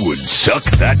 I would suck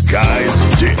that guy's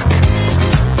dick.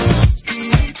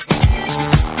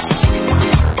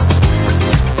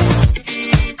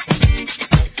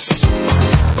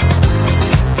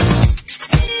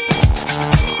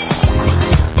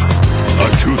 A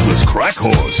toothless crack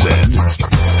whore said,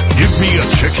 give me a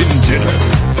chicken dinner.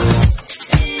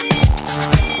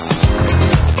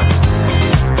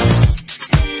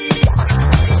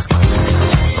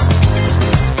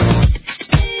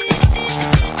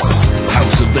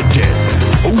 The Dead.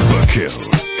 Overkill.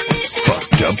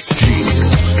 Fucked up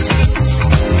genius.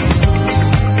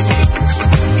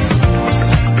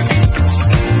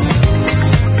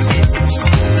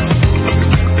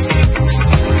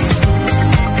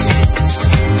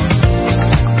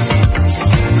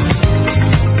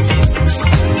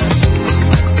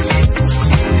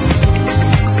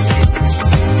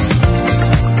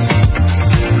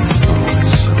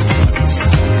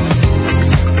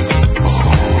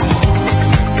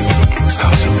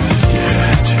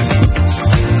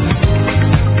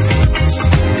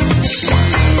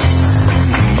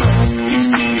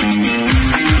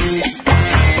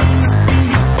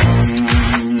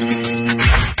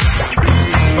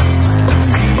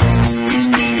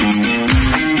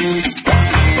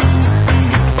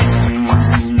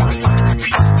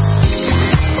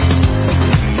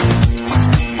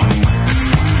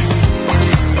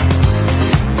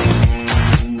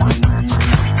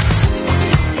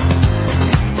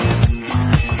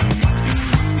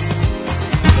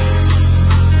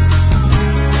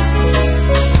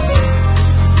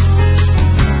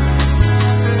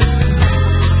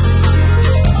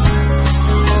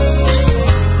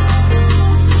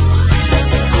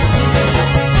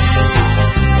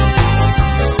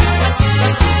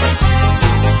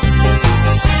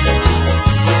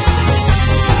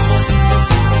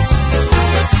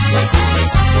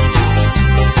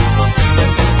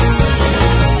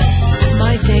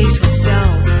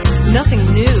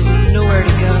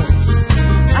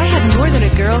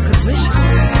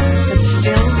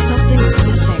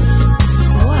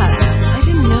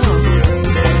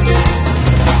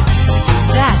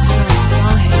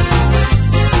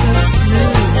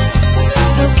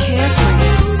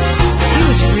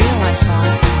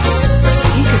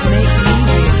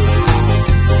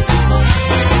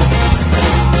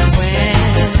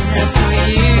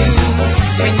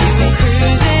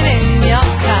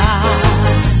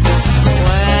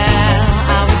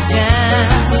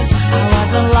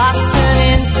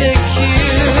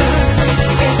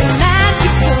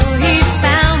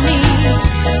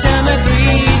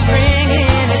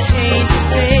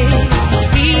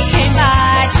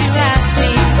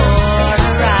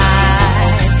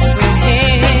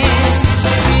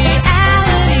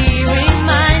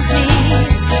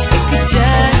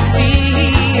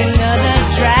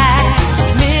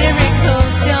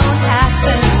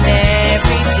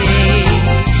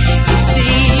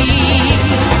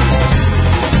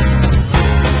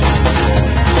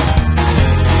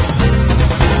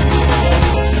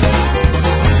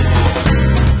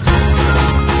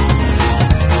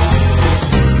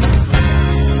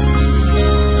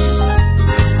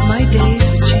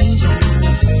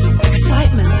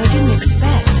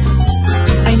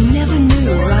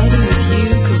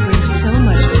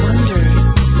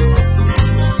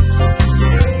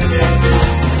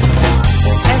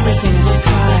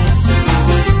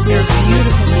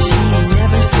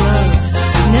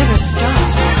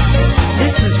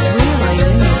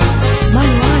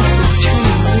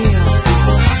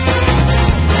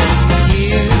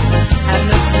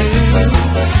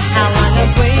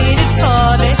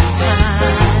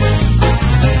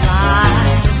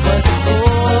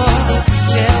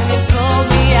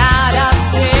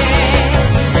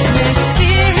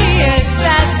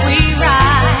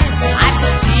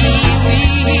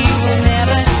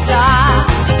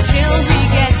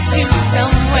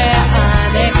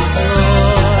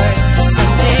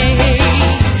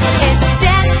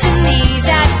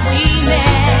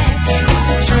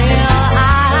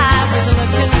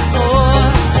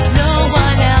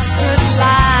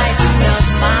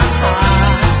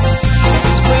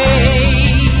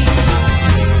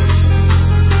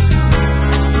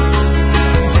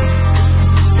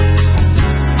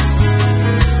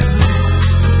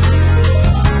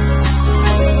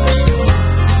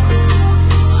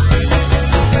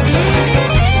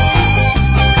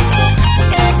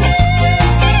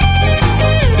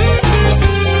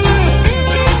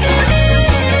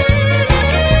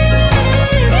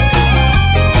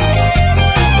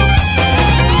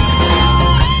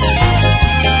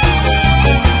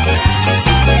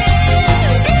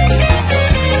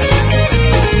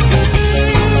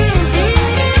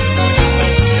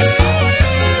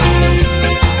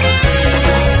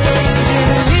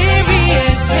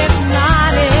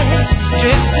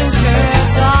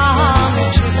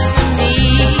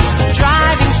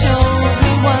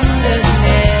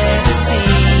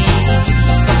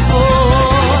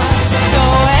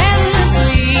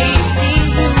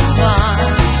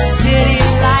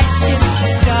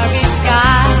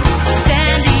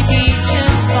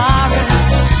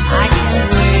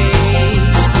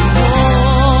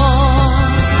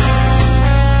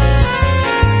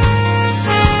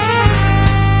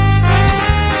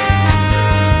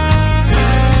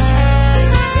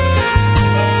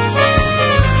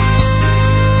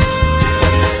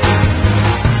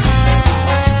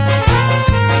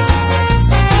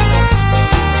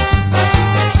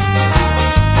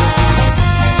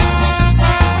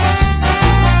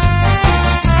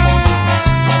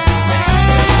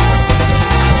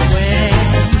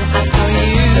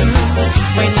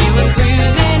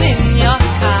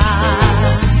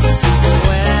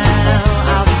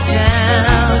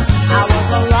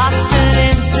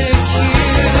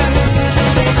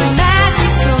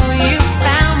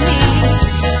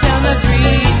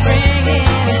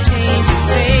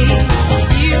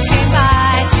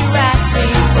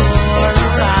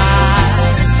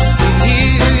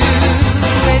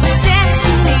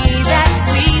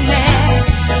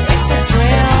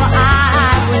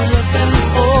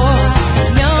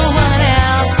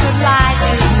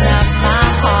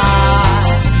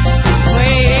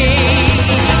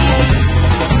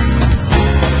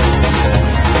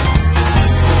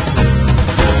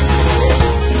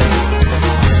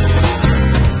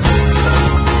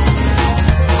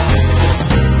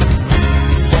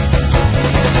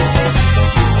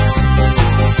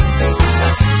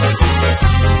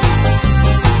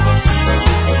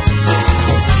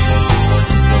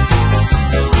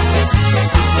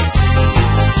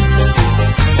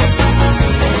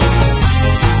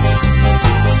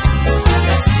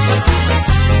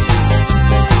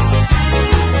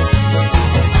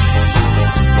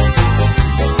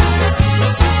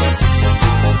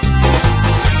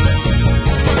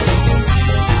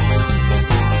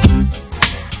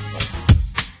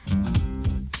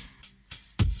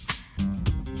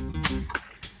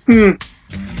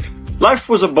 Life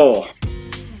Was a Bore.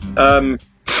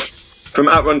 From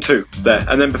Outrun 2 there,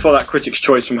 and then before that, Critics'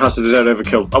 Choice from House of the Dead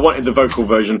Overkill. I wanted the vocal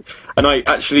version, and I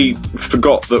actually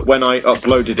forgot that when I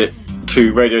uploaded it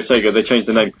to Radio Sega, they changed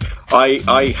the name.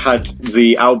 I had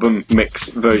the album mix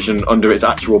version under its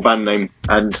actual band name,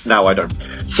 and now I don't.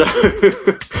 So,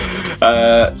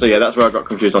 so yeah, that's where I got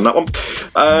confused on that one.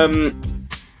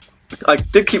 I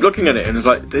did keep looking at it, and it's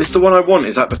like, is the one I want,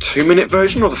 is that the 2-minute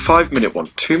version or the 5-minute one?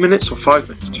 2 minutes or 5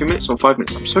 minutes? 2 minutes or 5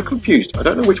 minutes? I'm so confused. I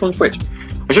don't know which one's which.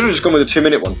 I should have just gone with the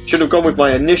 2-minute one. Should have gone with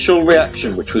my initial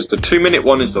reaction, which was the 2-minute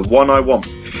one is the one I want.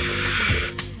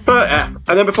 But and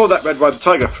then before that, Red Ride the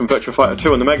Tiger from Virtua Fighter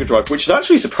 2 on the Mega Drive, which is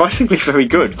actually surprisingly very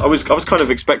good. I was kind of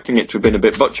expecting it to have been a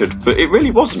bit butchered, but it really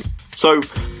wasn't. So,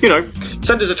 you know,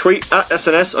 send us a tweet at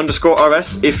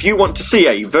SNS_RS if you want to see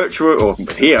a Virtua, or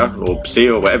hear, or see,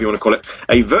 or whatever you want to call it,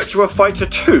 a Virtua Fighter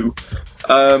 2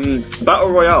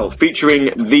 Battle Royale featuring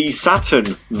the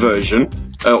Saturn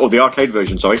version, or the arcade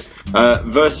version, sorry,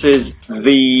 versus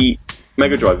the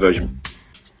Mega Drive version.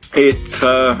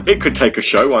 It could take a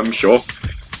show, I'm sure.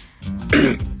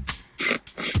 Just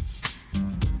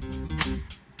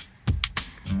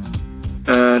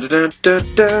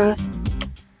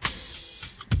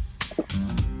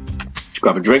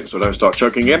grab a drink so I don't start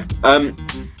choking again.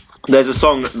 There's a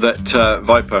song that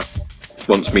Viper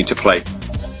wants me to play,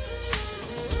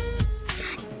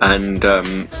 and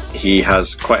he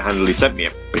has quite handily sent me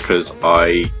it because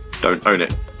I don't own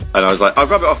it. And I was like, I'll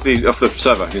grab it off the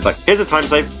server. He's like, here's a time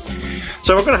save.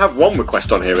 So we're going to have one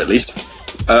request on here at least.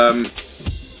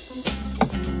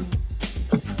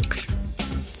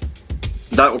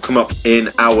 That will come up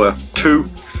in hour 2.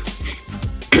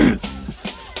 In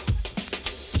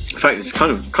fact, it's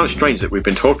kind of strange that I've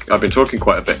been talking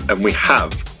quite a bit, and we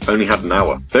have only had an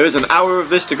hour. There is an hour of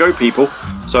this to go, people.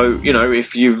 So, you know,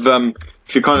 if you're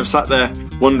kind of sat there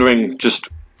wondering just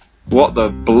what the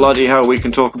bloody hell we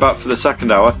can talk about for the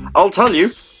second hour, I'll tell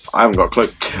you. I haven't got a clue.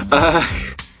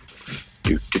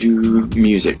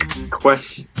 Music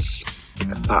quests.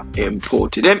 Get that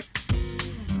imported in.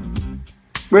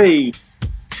 Ray.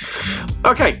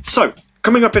 Okay, so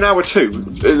coming up in hour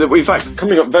 2, in fact,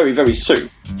 coming up very, very soon,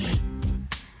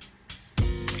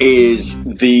 is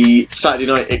the Saturday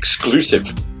night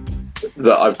exclusive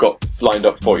that I've got lined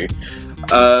up for you.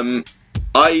 I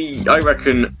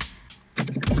reckon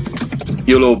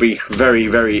you'll all be very,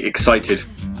 very excited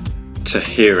to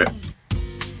hear it.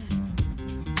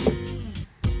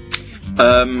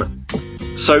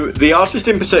 So the artist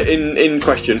in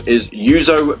question is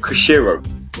Yuzo Koshiro.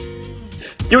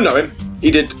 You'll know him. He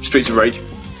did Streets of Rage.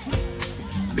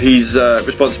 He's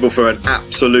responsible for an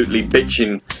absolutely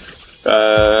bitchin'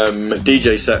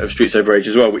 DJ set of Streets of Rage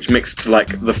as well, which mixed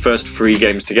like the first 3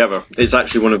 games together. It's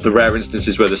actually one of the rare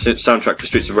instances where the soundtrack for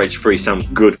Streets of Rage 3 sounds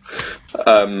good.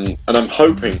 And I am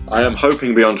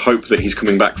hoping beyond hope that he's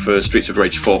coming back for Streets of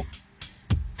Rage 4.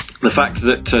 The fact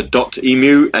that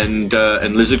Dotemu and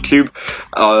Lizard Cube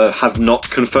have not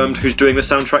confirmed who's doing the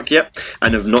soundtrack yet,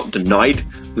 and have not denied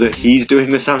that he's doing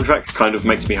the soundtrack, kind of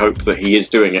makes me hope that he is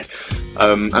doing it.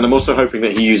 And I'm also hoping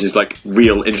that he uses like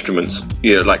real instruments,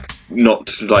 you know, like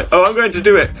not like, oh, I'm going to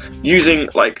do it using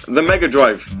like the Mega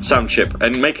Drive sound chip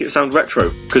and make it sound retro.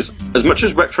 Because as much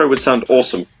as retro would sound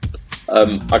awesome,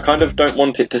 I kind of don't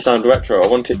want it to sound retro. I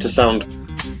want it to sound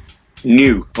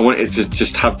new. I want it to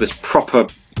just have this proper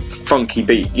funky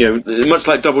beat, you know, much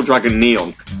like Double Dragon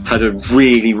Neon had a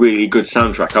really, really good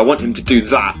soundtrack. I want him to do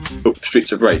that, but with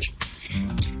Streets of Rage.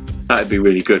 That'd be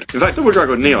really good. In fact, Double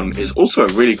Dragon Neon is also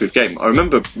a really good game. I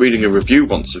remember reading a review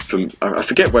once from, I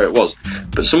forget where it was,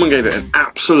 but someone gave it an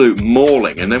absolute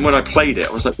mauling, and then when I played it,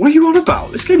 I was like, what are you on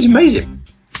about? This game's amazing.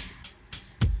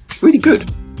 It's really good.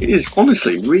 It is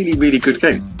honestly a really, really good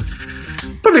game.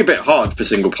 Probably a bit hard for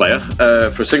single player.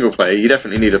 For a single player, you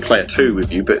definitely need a player 2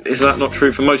 with you, but is that not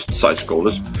true for most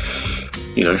side-scrollers?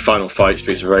 You know, Final Fight,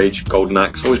 Streets of Rage, Golden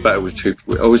Axe, always better with two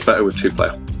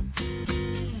player.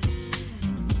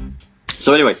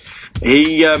 So anyway,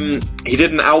 he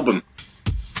did an album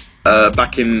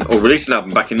released an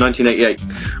album back in 1988,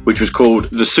 which was called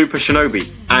The Super Shinobi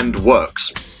and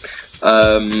Works.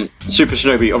 Super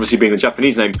Shinobi obviously being the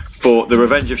Japanese name for The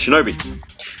Revenge of Shinobi.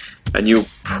 And you'll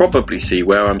probably see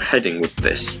where I'm heading with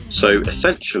this. So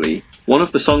essentially, one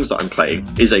of the songs that I'm playing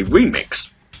is a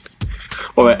remix,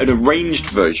 or an arranged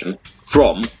version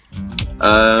from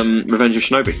Revenge of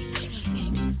Shinobi.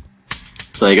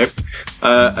 So there you go.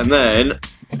 And then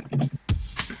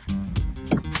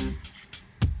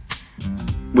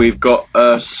we've got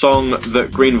a song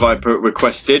that Green Viper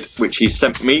requested, which he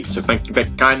sent me, so thank you very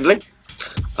kindly.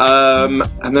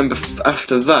 And then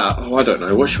after that, I don't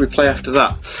know, what should we play after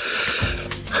that?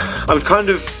 I'm kind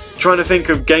of trying to think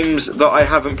of games that I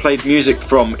haven't played music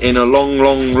from in a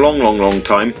long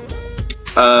time.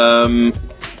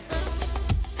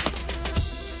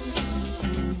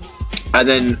 And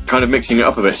then kind of mixing it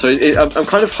up a bit. So I'm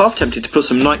kind of half tempted to put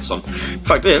some Knights on. In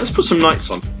fact, yeah, let's put some Knights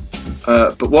on.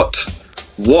 But what?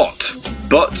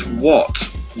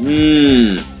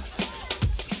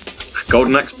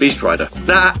 Golden Axe Beast Rider.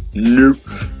 Nah, nope.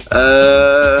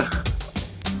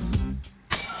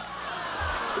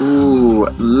 Ooh,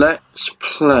 let's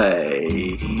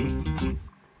play.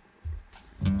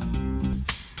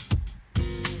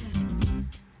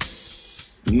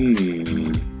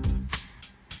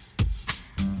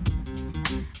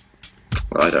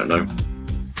 I don't know.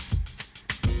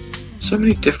 So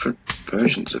many different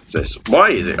versions of this. Why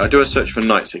is it? I do a search for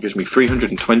Knights. It gives me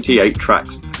 328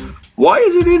 tracks. Why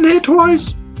is it in here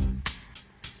twice?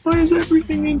 Why is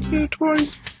everything in here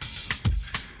twice?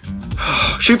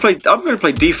 Should we play? I'm going to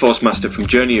play D-Force Master from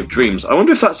Journey of Dreams. I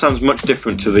wonder if that sounds much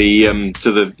different to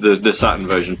the Saturn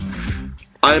version.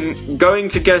 I'm going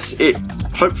to guess it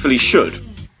hopefully should,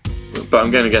 but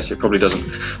I'm going to guess it probably doesn't.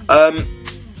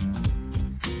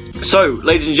 So,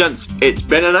 ladies and gents, it's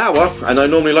been an hour, and I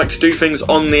normally like to do things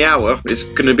on the hour. It's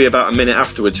going to be about a minute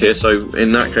afterwards here, so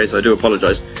in that case I do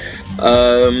apologise.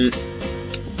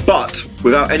 But,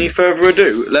 without any further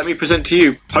ado, let me present to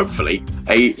you, hopefully,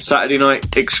 a Saturday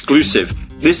night exclusive.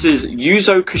 This is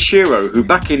Yuzo Koshiro, who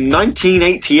back in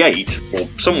 1988, or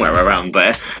somewhere around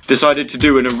there, decided to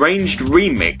do an arranged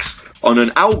remix on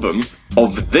an album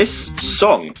of this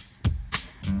song.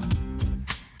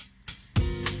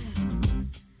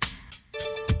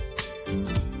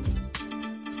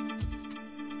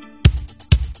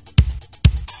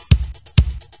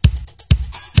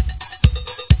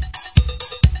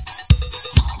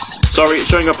 Sorry, it's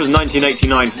showing up as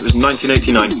 1989. It was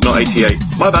 1989, not 88.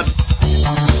 My bad.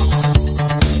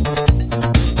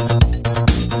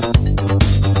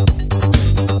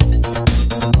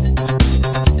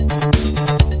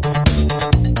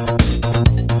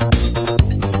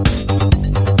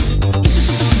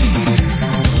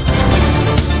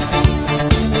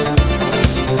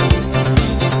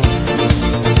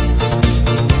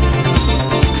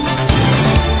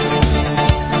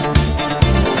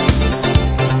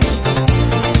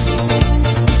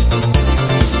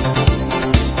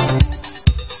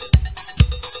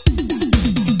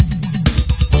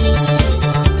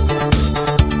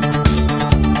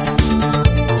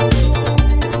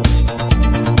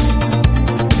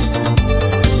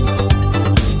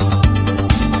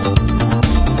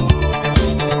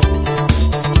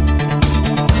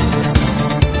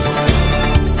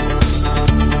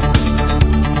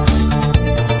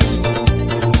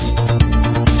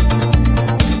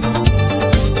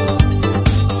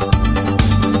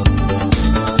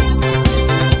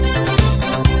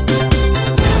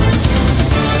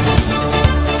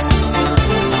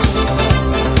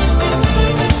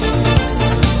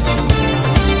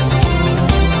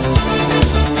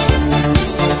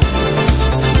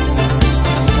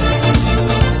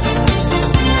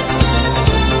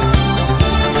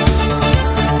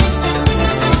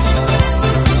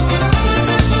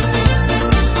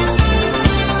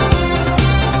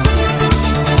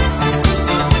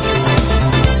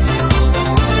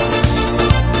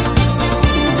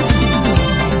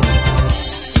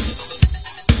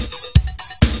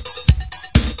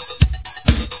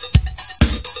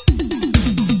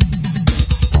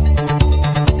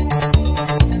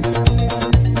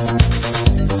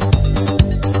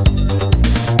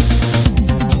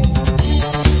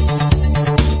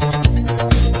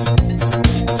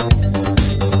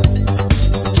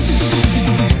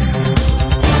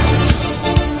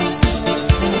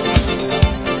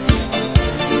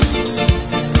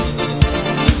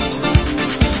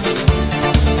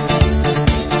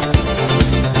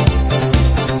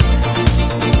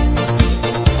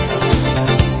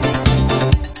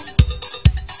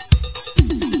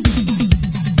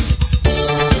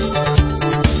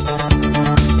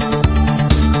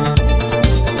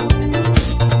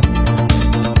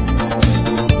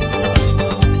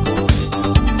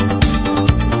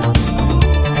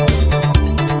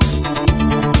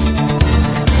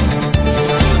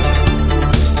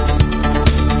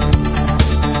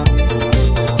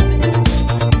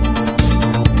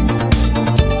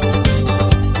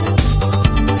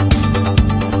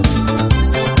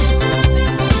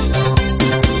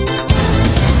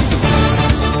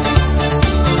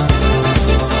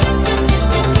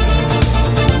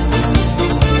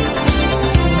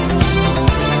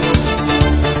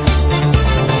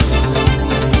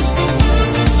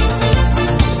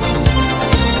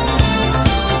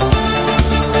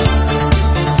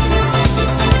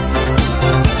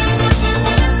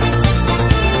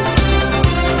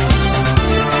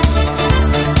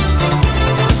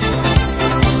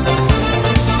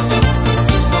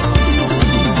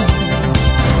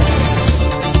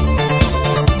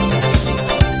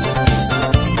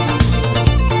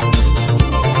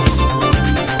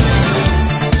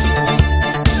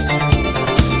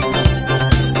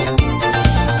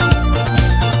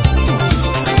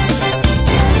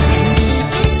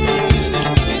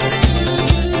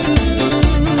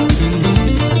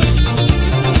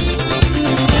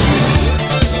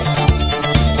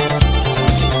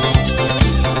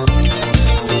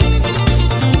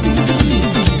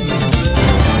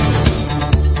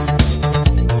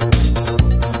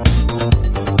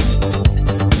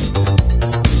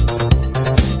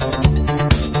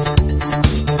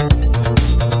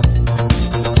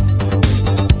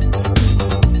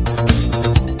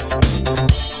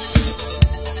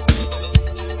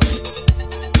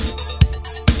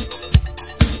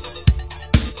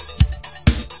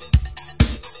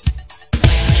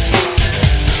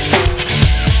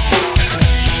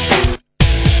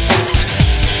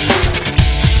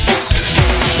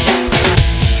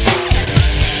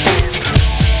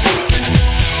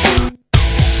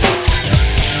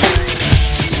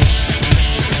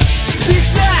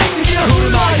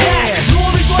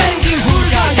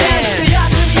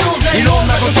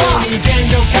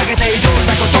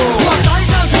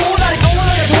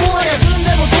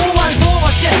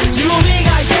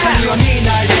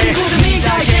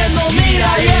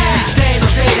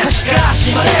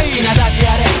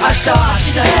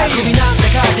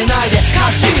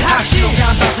 のキ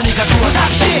ャンパスに書く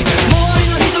私周り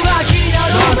の人が気にな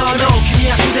る No君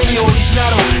はすでにオリジナ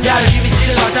ルやる気満ち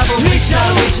れば多分未知な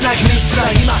る道なき道すら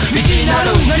今道にな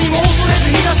る何も恐れ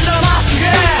ずひたすらまっすぐ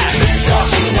目指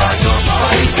しな突破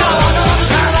さあ頭と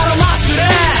体のまっすぐ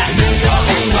目指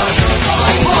しな突破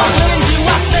ボートエンジン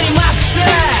は常にマックス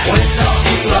俺た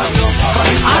ちは突破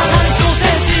あなたに挑戦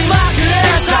しまくれ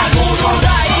さあ行動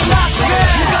だ今すぐ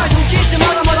向かい時って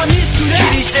まだまだミスクレ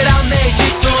気にしてらんねえじ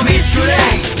っとのミスクレ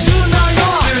自分なりの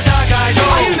スーターガイド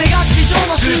歩めがビジョン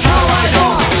のスーパーワイ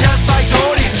ドチャンスバイト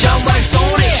リジャンバイソ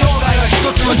ーリー生涯は一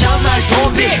つのジャンナイト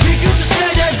ビッグビッグとステ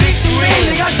イでビクトリ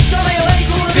ー描きつかめよレイ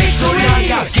コールビクトリー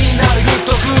なんか気になるグッ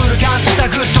とクール感じた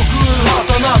グッとクールホッ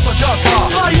トノットちょっと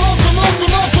つまりもっともっと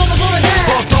もっと求めて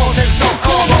没頭せず速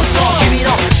攻没頭君の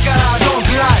力はどん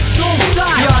くらいどんくさ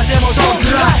い言われてもどんく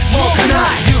らいもうく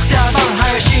ない行く手は番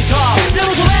激しいとで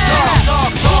も止め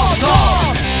ト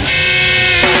ー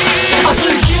熱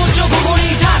い気持ちをここに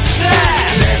託せ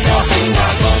目指し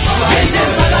な突破原点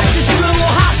探して自分を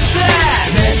発せ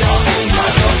目指しな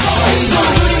突破勝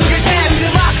負に向けて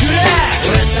腕まくれ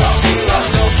俺たちは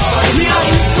突破未来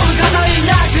に打ち込む語り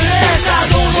なくれさあ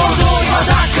堂々と今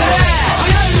タックレ早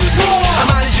い向こうあ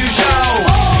まり重症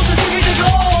大手過ぎて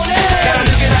ゴールから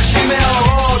抜け出し夢を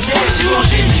追って自分を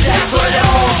信じてそれで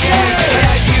OK 早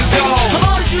い急行あ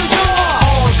まり重症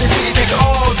大手過ぎてゴ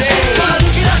ールから抜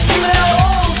け出し夢を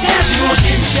追って自分を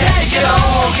信じていけば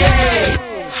OK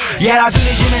やらずに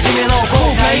ジメジメの後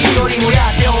悔よりもや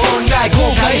っておろう苦い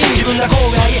後悔自分が後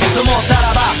悔と思った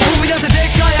らば飛び出せで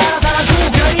っかい新たな後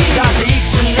悔だっていく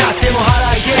つになっても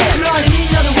払いて暗いみん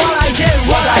なで笑いて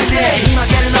笑いせ今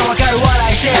けるの分かる笑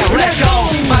いせ Let's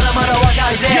go まだまだ若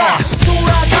いぜソー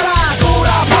ラーからソー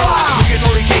ラーパワー受け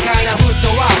取り軽快なフッ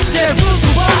トワークでフット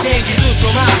バー天気ずっと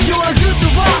待つ You're a good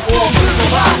boss をぶっ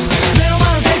飛ばす目の前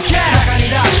の鉄拳坂に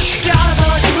ダッシュして新た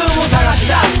な自分を探し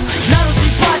出す何の失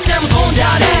敗しても損じゃ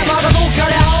ねえまだどっか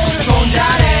で会おう損じゃ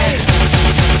ねえ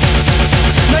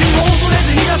何も恐れ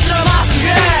ずひたすらまっ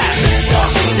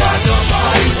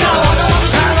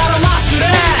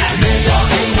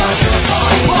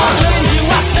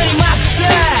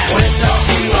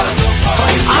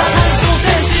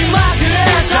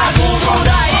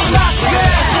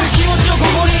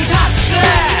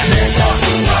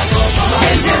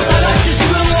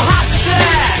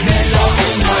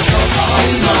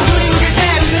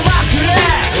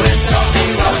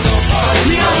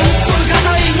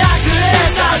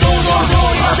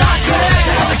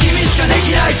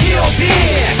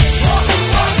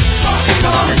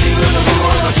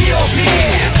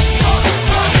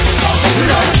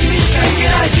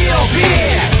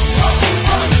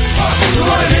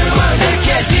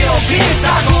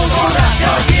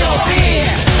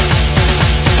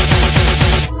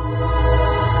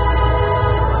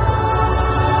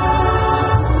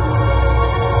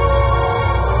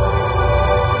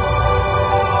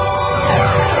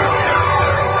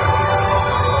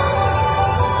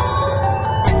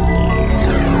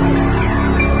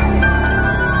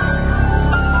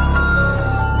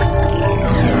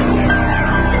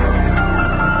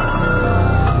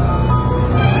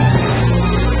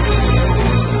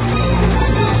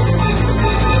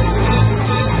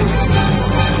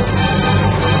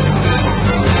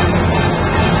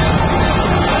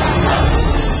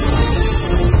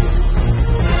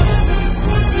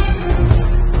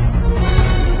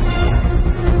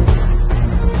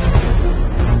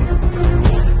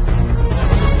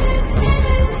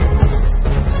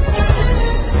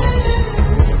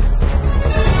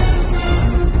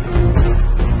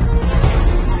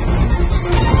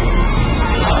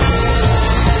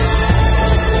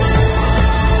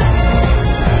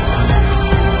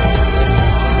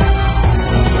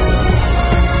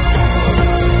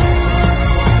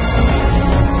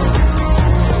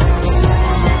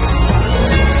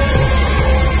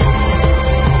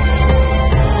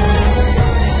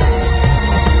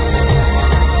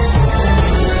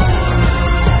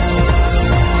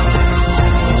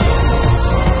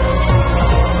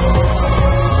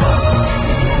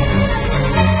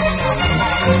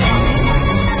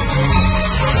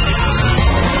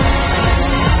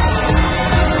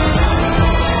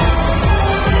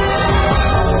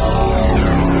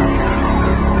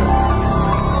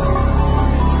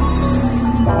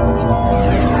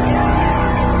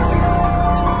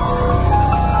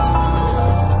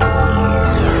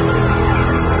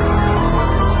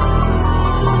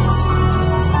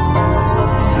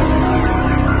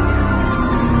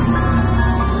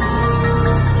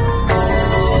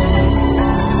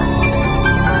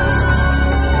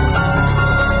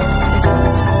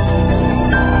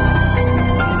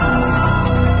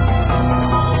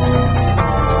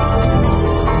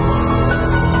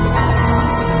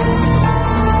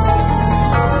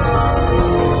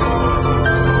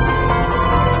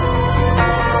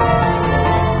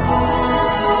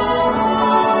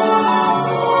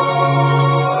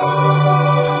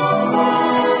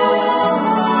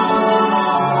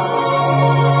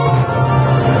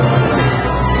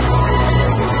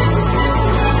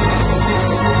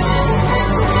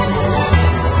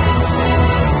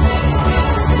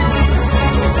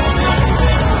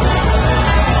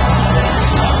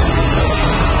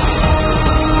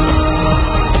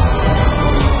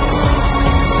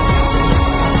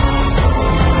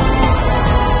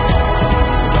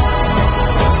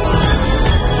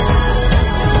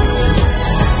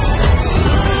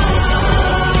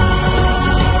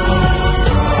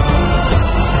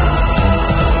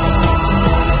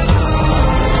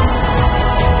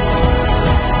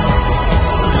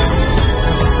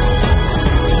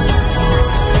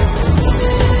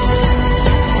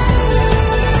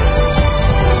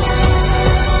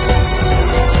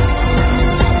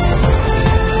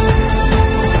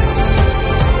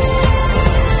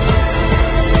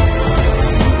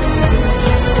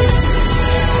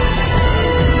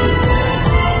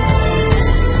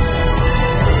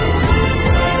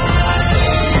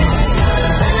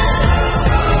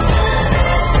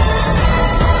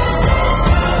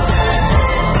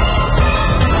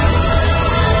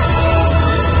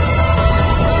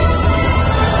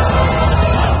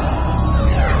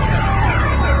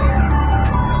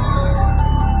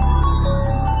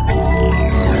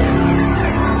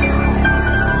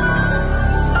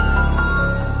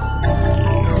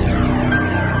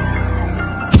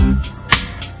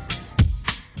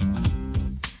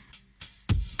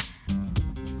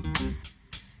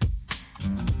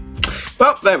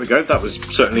there we go. That was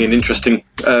certainly an interesting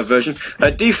version.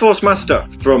 D-Force Master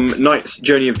from Knight's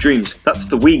Journey of Dreams. That's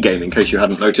the Wii game, in case you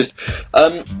hadn't noticed.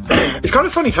 It's kind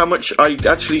of funny how much I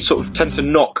actually sort of tend to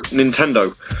knock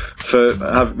Nintendo for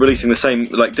releasing the same,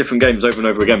 like, different games over and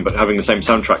over again, but having the same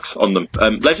soundtracks on them.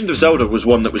 Legend of Zelda was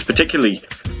one that was particularly,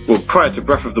 well, prior to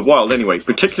Breath of the Wild anyway,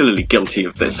 particularly guilty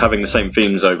of this, having the same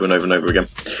themes over and over and over again.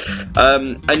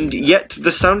 And yet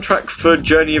the soundtrack for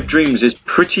Journey of Dreams is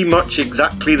pretty much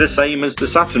exactly the same as the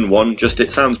Saturn one, just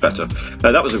it sounds better.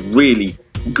 That was a really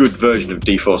good version of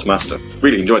D-Force Master.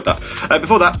 Really enjoyed that.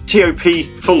 Before that, TOP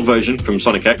full version from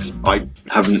Sonic X. I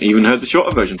haven't even heard the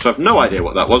shorter version, so I have no idea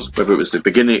what that was, whether it was the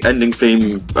beginning, ending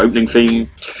theme, opening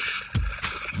theme,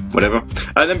 whatever.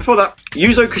 And then before that,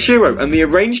 Yuzo Koshiro and the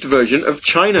arranged version of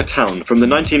Chinatown from the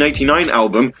 1989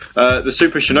 album, The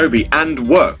Super Shinobi and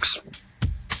Works.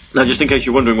 Now, just in case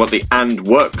you're wondering what the "and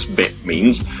works" bit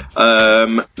means,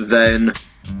 then,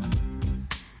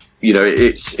 you know,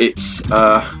 it's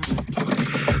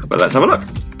well, let's have a look.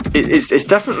 It's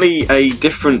definitely a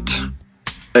different,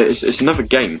 it's another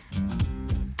game.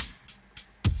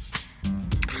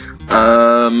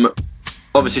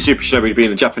 Obviously Super Shinobi being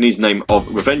the Japanese name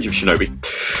of Revenge of Shinobi.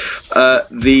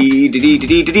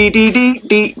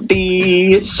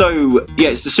 So, yeah,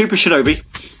 it's the Super Shinobi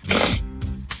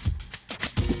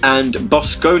and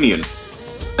Bosconian,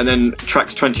 and then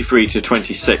tracks 23 to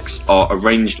 26 are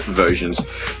arranged versions.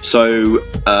 So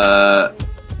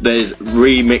there's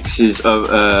remixes of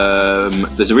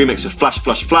there's a remix of Flash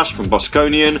Flash Flash from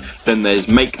Bosconian. Then there's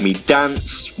Make Me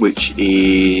Dance, which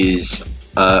is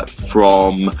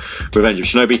from Revenge of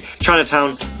Shinobi,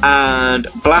 Chinatown, and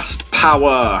Blast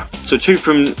Power. So two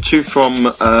from Super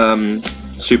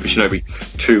Shinobi,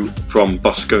 2 from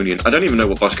Bosconian. I don't even know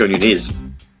what Bosconian is.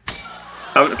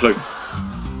 I haven't a clue.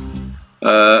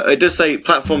 It does say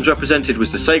platforms represented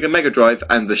was the Sega Mega Drive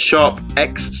and the Sharp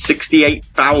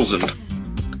X68000,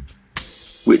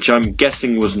 which I'm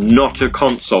guessing was not a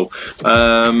console.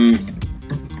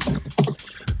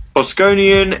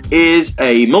 Bosconian is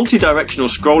a multi-directional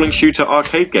scrolling shooter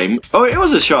arcade game. Oh, it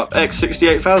was a Sharp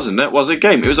X68000. That was a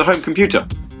game. It was a home computer.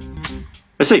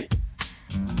 I see.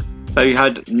 I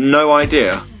had no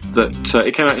idea that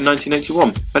it came out in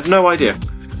 1981. I had no idea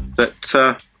that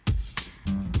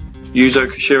Yuzo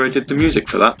Koshiro did the music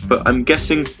for that, but I'm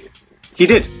guessing he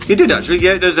did. He did actually.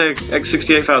 Yeah, there's a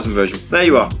X68000 version. There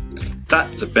you are.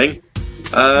 That's a thing.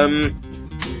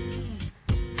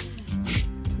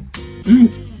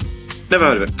 Never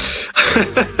heard of it.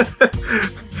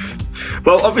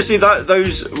 Well, obviously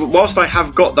those. Whilst I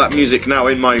have got that music now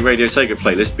in my Radio Sega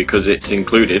playlist because it's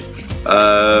included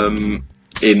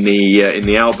in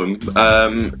the album.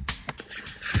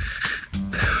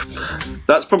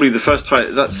 That's probably the first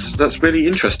time. That's really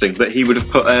interesting that he would have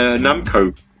put a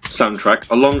Namco soundtrack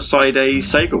alongside a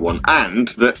Sega one, and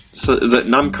that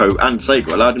Namco and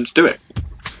Sega allowed him to do it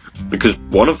because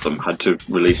one of them had to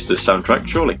release the soundtrack,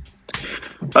 surely.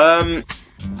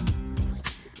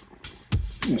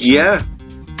 Yeah.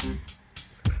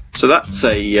 So that's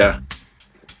a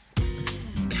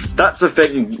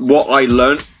thing. What I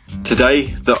learnt today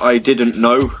that I didn't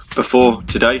know before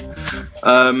today.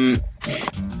 But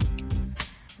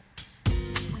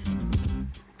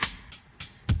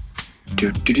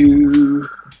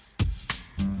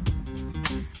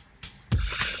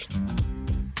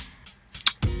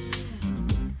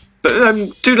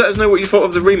do let us know what you thought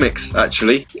of the remix.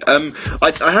 Actually, I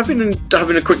have been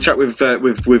having a quick chat with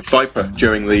Viper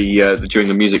during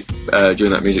the music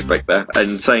during that music break there,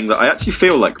 and saying that I actually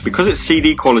feel like, because it's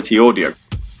CD quality audio,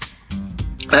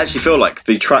 I actually feel like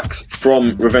the tracks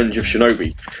from Revenge of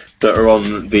Shinobi that are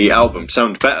on the album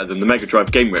sound better than the Mega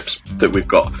Drive game rips that we've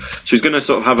got. So he's going to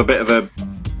sort of have a bit of a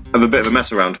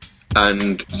mess around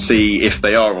and see if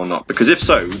they are or not. Because if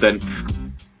so, then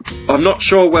I'm not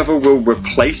sure whether we'll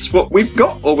replace what we've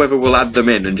got or whether we'll add them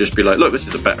in and just be like, look, this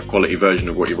is a better quality version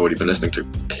of what you've already been listening to.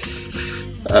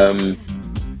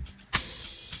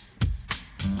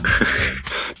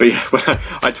 But yeah,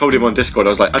 I told him on Discord, I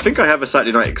was like, I think I have a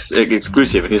Saturday Night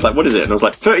exclusive, and he's like, what is it? And I was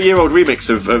like, 30-year-old remix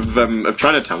of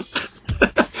Chinatown.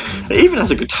 It even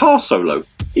has a guitar solo.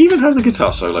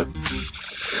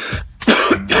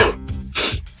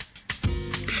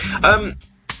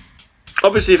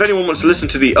 Obviously, if anyone wants to listen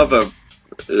to the other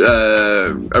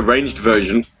arranged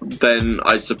version, then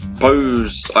I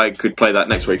suppose I could play that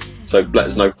next week. So let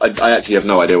us know. I actually have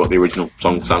no idea what the original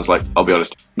song sounds like. I'll be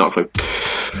honest, not a clue.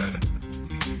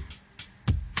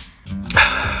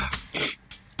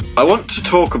 I want to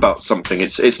talk about something.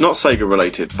 It's not Sega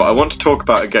related, but I want to talk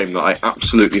about a game that I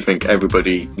absolutely think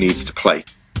everybody needs to play.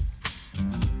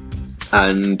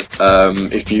 And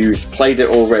if you've played it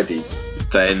already,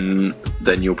 then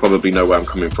you'll probably know where I'm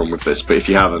coming from with this. But if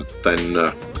you haven't,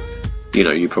 then you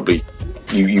know, you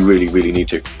really need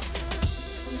to.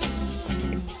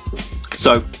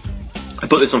 So I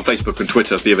put this on Facebook and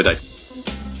Twitter the other day.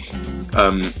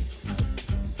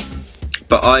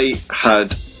 But I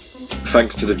had,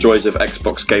 thanks to the joys of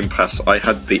Xbox Game Pass, I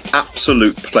had the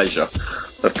absolute pleasure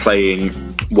of playing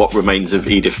What Remains of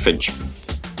Edith Finch.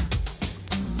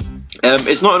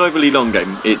 It's not an overly long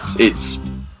game. It's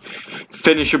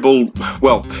finishable.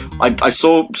 Well, I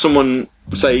saw someone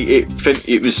say it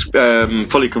was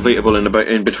fully completable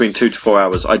in between 2 to 4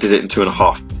 hours. I did it in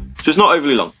 2.5. So it's not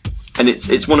overly long, and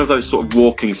it's one of those sort of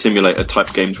walking simulator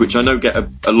type games, which I know get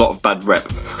a lot of bad rep,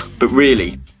 but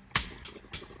really,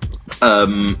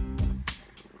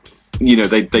 you know,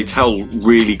 they tell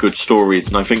really good stories,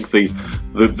 and I think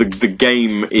the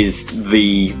game is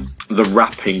the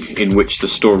wrapping in which the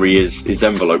story is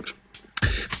enveloped.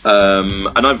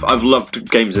 And I've loved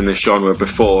games in this genre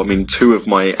before. I mean, 2 of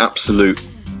my absolute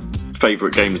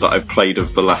favourite games that I've played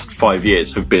of the last 5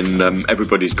 years have been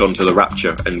Everybody's Gone to the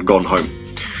Rapture and Gone Home.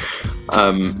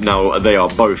 Now, they are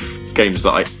both games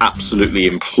that I absolutely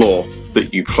implore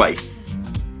that you play,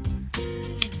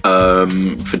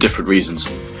 for different reasons.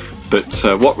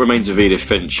 But What Remains of Edith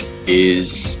Finch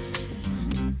is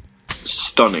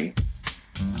stunning.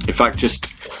 In fact, just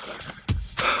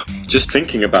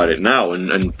thinking about it now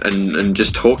and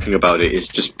just talking about it is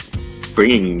just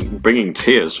bringing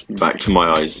tears back to my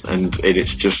eyes. And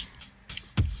it's just,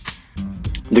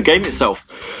 the game itself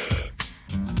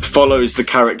follows the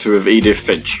character of Edith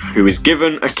Finch, who is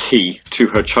given a key to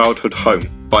her childhood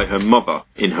home by her mother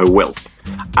in her will.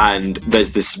 And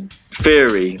there's this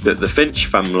theory that the Finch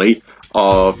family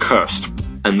are cursed,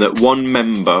 and that one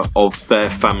member of their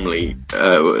family,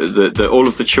 that all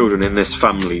of the children in this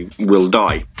family will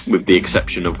die, with the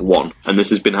exception of one. And this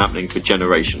has been happening for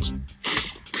generations.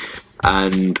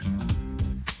 And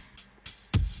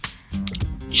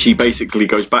she basically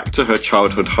goes back to her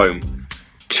childhood home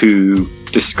to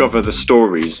discover the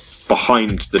stories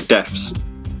behind the deaths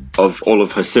of all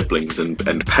of her siblings and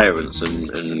parents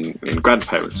and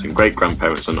grandparents and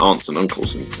great-grandparents and aunts and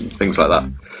uncles and things like that.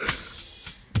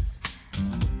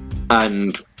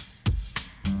 And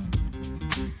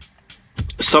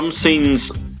some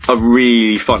scenes are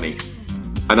really funny,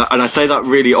 and I say that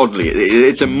really oddly.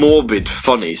 It's a morbid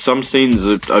funny. Some scenes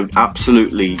are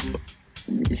absolutely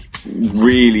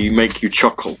really make you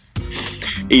chuckle,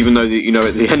 even though you know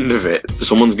at the end of it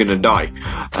someone's going to die.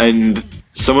 And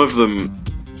some of them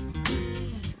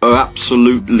are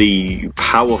absolutely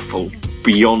powerful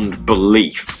beyond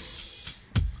belief.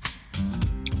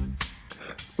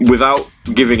 Without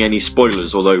giving any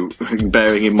spoilers, although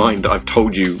bearing in mind I've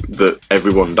told you that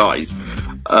everyone dies,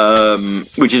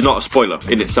 which is not a spoiler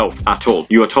in itself at all.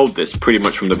 You are told this pretty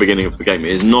much from the beginning of the game.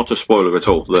 It is not a spoiler at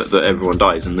all that everyone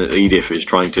dies, and that Edith is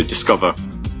trying to discover,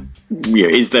 you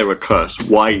know, is there a curse?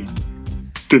 Why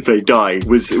did they die?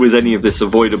 Was any of this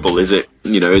avoidable? Is it,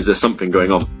 you know, is there something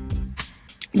going on?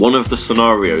 One of the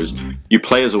scenarios, you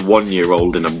play as a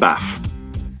 1-year-old in a bath.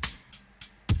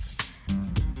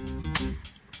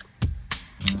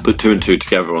 Put 2 and 2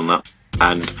 together on that,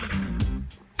 and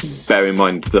bear in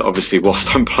mind that obviously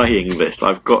whilst I'm playing this,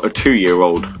 I've got a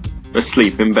 2-year-old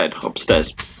asleep in bed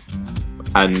upstairs,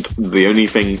 and the only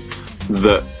thing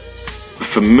that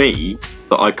for me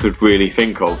that I could really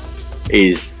think of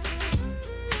is,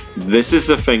 this is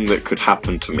a thing that could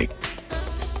happen to me.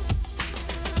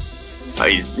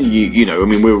 You know, I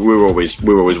mean, we're always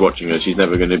watching her. She's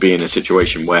never going to be in a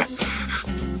situation where,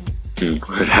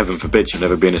 heaven forbid, she'll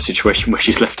never be in a situation where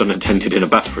she's left unattended in a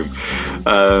bathroom,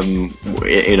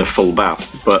 in a full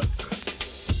bath. But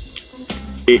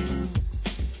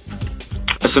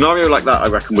a scenario like that, I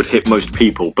reckon, would hit most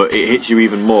people, but it hits you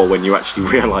even more when you actually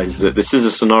realise that this is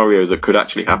a scenario that could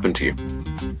actually happen to you.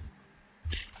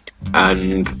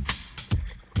 And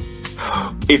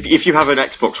if you have an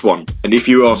Xbox One, and if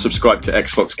you are subscribed to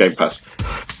Xbox Game Pass,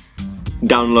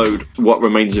 download What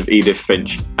Remains of Edith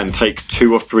Finch and take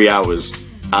 2 or 3 hours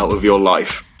out of your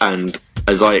life, and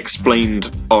as I explained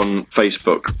on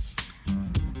Facebook,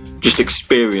 just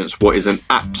experience what is an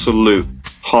absolute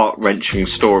heart-wrenching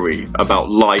story about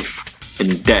life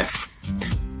and death,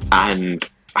 and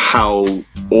how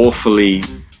awfully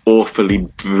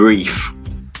brief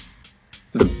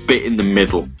the bit in the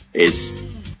middle is,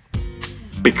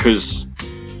 because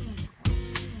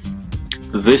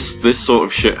this sort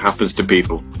of shit happens to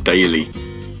people daily,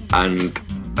 and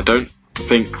I don't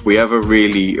think we ever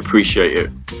really appreciate it.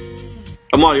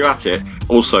 And while you're at it,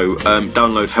 also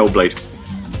download Hellblade.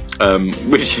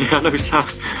 which I know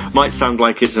might sound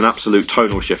like it's an absolute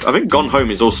tonal shift. I think Gone Home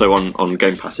is also on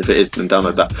Game Pass. If it is, then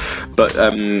download that. But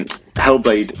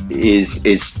Hellblade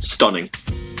is stunning.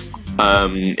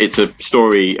 It's a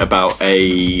story about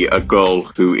a girl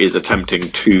who is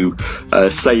attempting to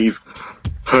save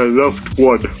her loved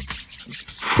one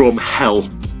from hell,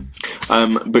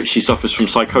 but she suffers from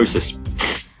psychosis.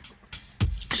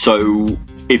 So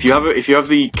if you have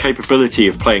the capability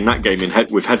of playing that game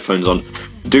with headphones on,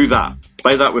 do that.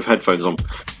 Play that with headphones on.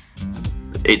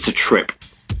 It's a trip.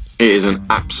 It is an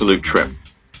absolute trip.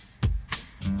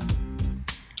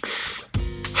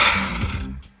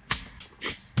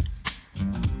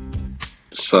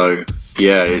 So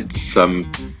yeah, it's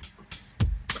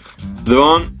there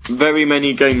aren't very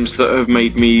many games that have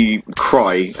made me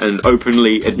cry and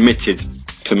openly admitted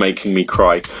to making me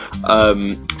cry.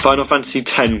 Final Fantasy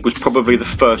X was probably the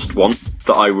first one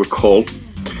that I recall.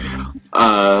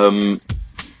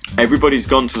 Everybody's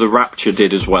Gone to the Rapture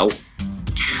did as well.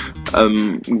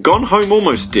 Gone Home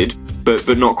almost did,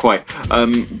 but not quite.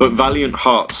 But Valiant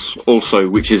Hearts also,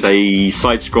 which is a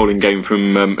side-scrolling game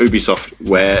from Ubisoft,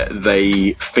 where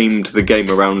they themed the game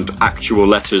around actual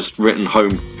letters written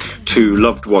home to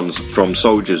loved ones from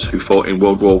soldiers who fought in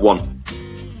World War One.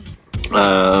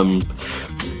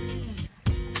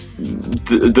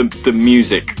 The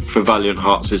music for Valiant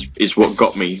Hearts is what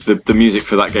got me. The music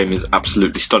for that game is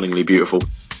absolutely stunningly beautiful.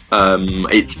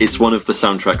 It's one of the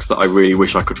soundtracks that I really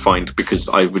wish I could find, because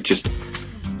I'd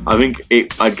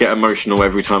get emotional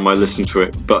every time I listen to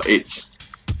it. But it's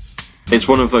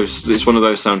one of those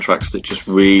soundtracks that just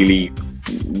really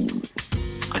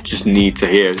I just need to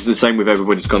hear. It's the same with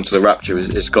Everybody's Gone to the Rapture.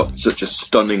 It's got such a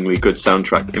stunningly good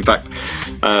soundtrack. In fact,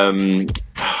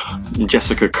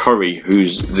 Jessica Curry,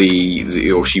 who's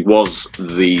she was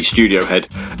the studio head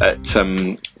at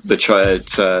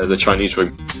the Chinese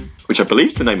Room, which I believe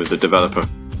is the name of the developer.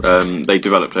 They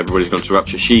developed Everybody's Gone to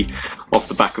Rapture. She, off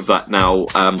the back of that, now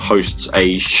hosts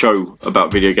a show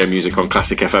about video game music on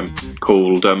Classic FM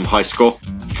called High Score.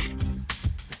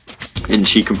 And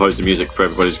she composed the music for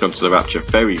Everybody's Gone to the Rapture.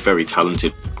 Very, very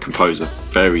talented composer.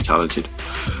 Very talented.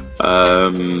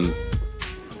 Yeah,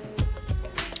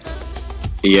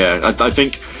 I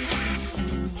think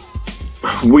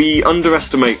we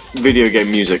underestimate video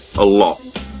game music a lot.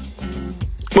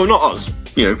 Well, not us,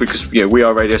 because we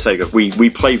are Radio Sega. We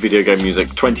play video game music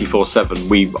 24/7.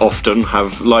 We often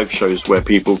have live shows where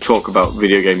people talk about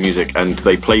video game music, and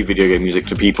they play video game music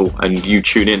to people, and you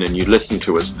tune in and you listen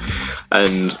to us.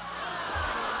 And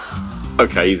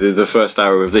okay, the first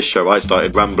hour of this show, I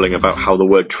started rambling about how the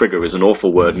word trigger is an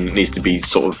awful word and it needs to be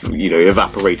sort of,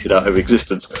 evaporated out of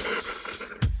existence.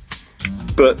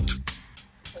 But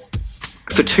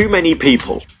for too many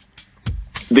people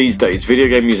these days, video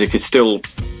game music is still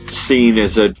seen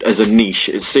as a niche.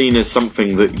 It's seen as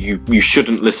something that you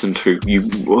shouldn't listen to.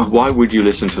 Why would you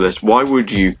listen to this? Why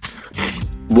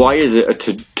is it a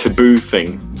taboo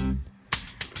thing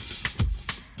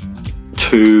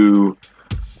to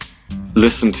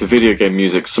listen to video game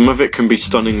music? Some of it can be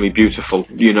stunningly beautiful.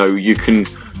 You can,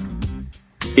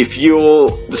 if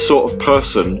you're the sort of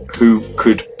person who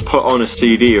could put on a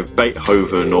CD of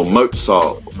Beethoven or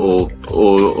Mozart or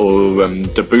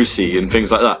Debussy and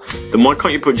things like that, then why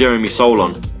can't you put Jeremy Soule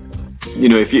on?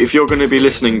 If you're going to be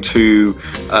listening to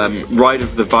Rise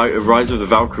of the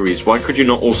Valkyries, why could you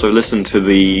not also listen to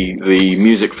the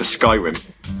music for Skyrim?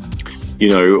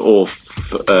 Or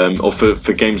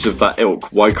for games of that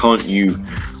ilk? Why can't you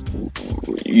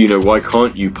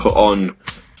put on?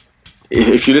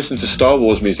 If you listen to Star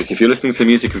Wars music, if you're listening to the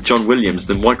music of John Williams,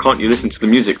 then why can't you listen to the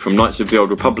music from Knights of the Old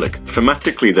Republic?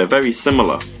 Thematically, they're very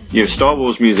similar. Star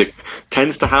Wars music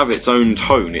tends to have its own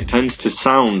tone. It tends to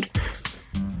sound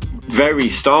very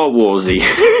Star Warsy.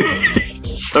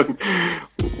 So,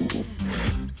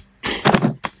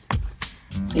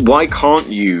 why can't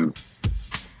you?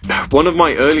 One of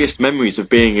my earliest memories of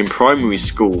being in primary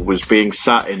school was being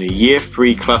sat in a year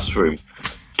 3 classroom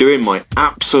doing my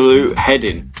absolute head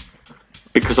in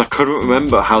because I couldn't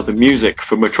remember how the music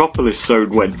for Metropolis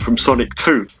Zone went from Sonic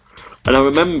 2. And I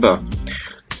remember,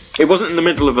 it wasn't in the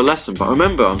middle of a lesson, but I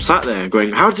remember I'm sat there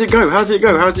going, how does it go? How does it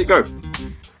go? How does it go?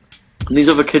 And these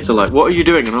other kids are like, what are you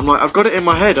doing? And I'm like, I've got it in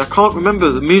my head. I can't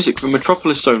remember the music from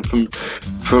Metropolis Zone from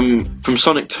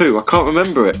Sonic 2. I can't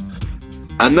remember it.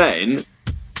 And then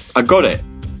I got it.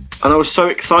 And I was so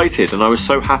excited and I was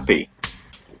so happy.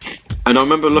 And I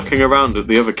remember looking around at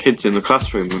the other kids in the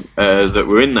classroom that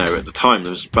were in there at the time.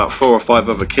 There was about 4 or 5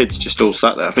 other kids just all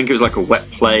sat there. I think it was like a wet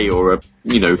play or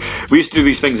you know, we used to do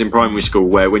these things in primary school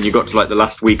where when you got to like the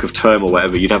last week of term or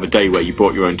whatever, you'd have a day where you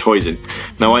brought your own toys in.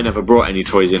 Now, I never brought any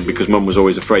toys in because Mum was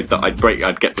always afraid that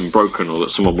I'd get them broken or that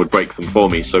someone would break them for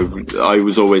me. So I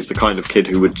was always the kind of kid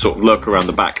who would sort of lurk around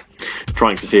the back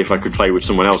trying to see if I could play with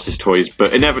someone else's toys,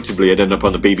 but inevitably I'd end up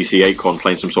on the BBC Acorn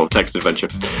playing some sort of text adventure.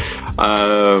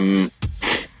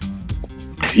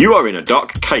 You are in a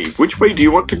dark cave. Which way do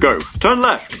you want to go? Turn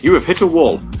left. You have hit a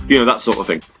wall. You know, that sort of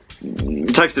thing.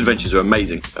 Text adventures are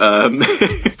amazing.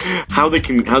 How they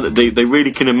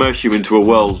really can immerse you into a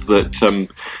world that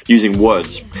using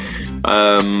words.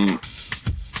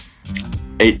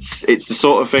 It's the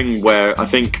sort of thing where I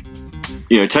think,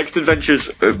 you know, text adventures.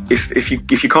 If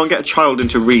you can't get a child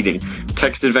into reading,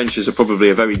 text adventures are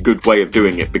probably a very good way of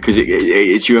doing it because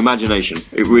it's your imagination.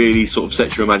 It really sort of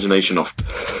sets your imagination off.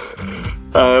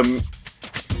 But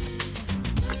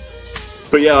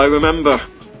yeah, I remember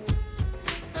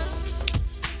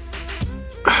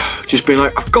just being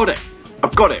like, I've got it,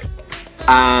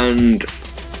 and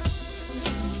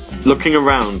looking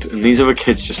around, and these other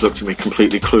kids just looked at me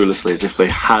completely cluelessly as if they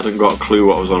hadn't got a clue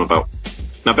what I was on about.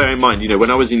 Now bear in mind, you know,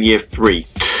 when I was in year 3,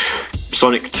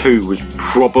 Sonic 2 was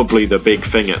probably the big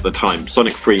thing at the time.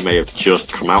 Sonic 3 may have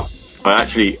just come out.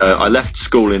 I left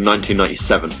school in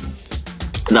 1997,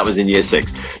 and that was in year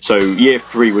 6. So year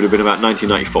 3 would have been about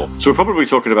 1994. So we're probably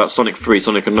talking about Sonic 3,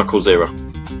 Sonic and Knuckles era.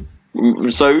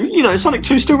 So, you know, Sonic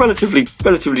 2 is still relatively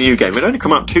new game. It only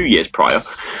come out 2 years prior.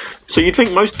 So you'd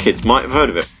think most kids might have heard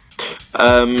of it.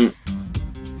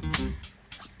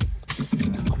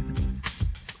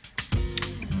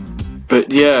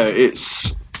 But yeah,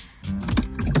 it's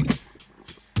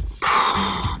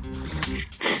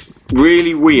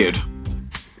really weird.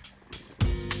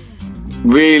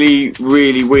 Really,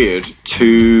 really weird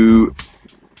to,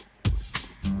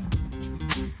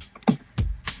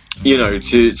 you know,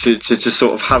 to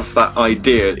sort of have that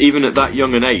idea, even at that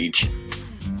young an age,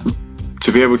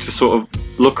 to be able to sort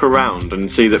of look around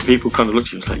and see that people kind of look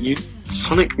at you and like, you,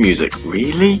 Sonic music,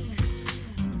 really?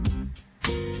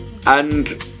 And,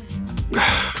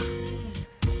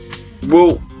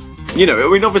 well, you know,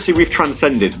 I mean, obviously we've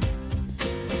transcended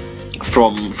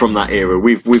from that era.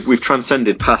 We've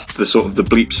transcended past the sort of the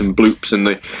bleeps and bloops and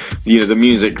the, you know, the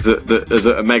music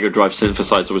that a Mega Drive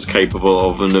synthesizer was capable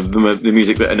of, and the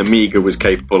music that an Amiga was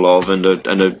capable of, and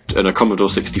a Commodore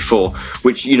 64.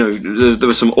 Which, you know, there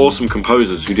were some awesome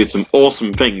composers who did some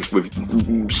awesome things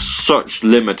with such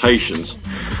limitations.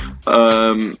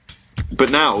 But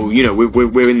now, you know,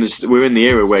 we're in the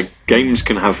era where games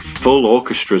can have full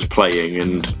orchestras playing,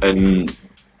 and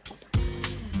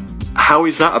how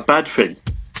is that a bad thing?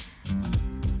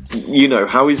 You know,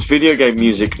 how is video game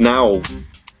music now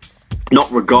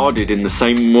not regarded in the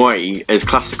same way as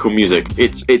classical music?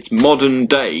 It's modern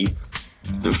day,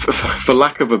 for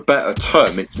lack of a better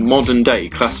term, it's modern day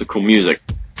classical music.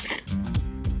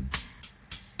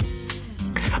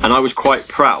 And I was quite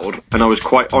proud, and I was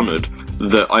quite honoured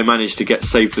that I managed to get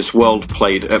Save This World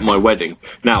played at my wedding.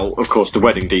 Now, of course, the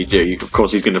wedding DJ, of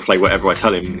course, he's going to play whatever I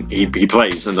tell him he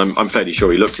plays, and I'm fairly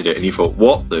sure he looked at it and he thought,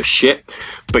 what the shit?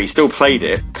 But he still played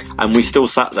it, and we still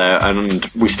sat there, and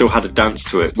we still had a dance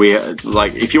to it. We,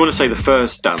 like, if you want to say the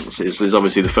first dance is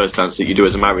obviously the first dance that you do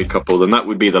as a married couple, then that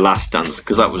would be the last dance,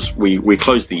 because that was, we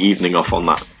closed the evening off on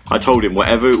that. I told him,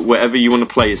 whatever you want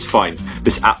to play is fine.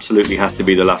 This absolutely has to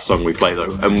be the last song we play,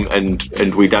 though,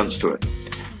 and we danced to it.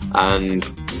 And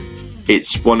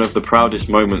it's one of the proudest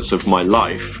moments of my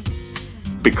life,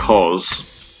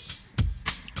 because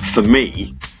for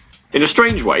me, in a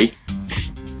strange way,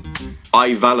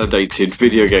 I validated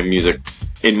video game music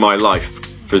in my life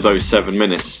for those 7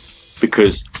 minutes,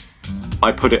 because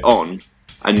I put it on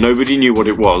and nobody knew what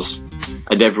it was,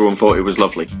 and everyone thought it was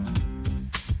lovely,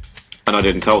 and I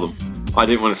didn't tell them. I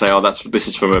didn't want to say, oh, this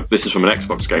is from an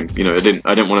Xbox game, you know. I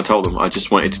didn't want to tell them. I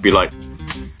just wanted to be like,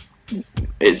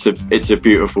 it's a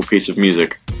beautiful piece of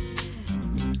music,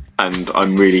 and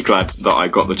I'm really glad that I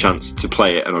got the chance to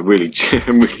play it, and I'm really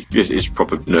it's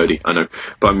proper nerdy, I know,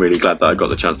 but I'm really glad that I got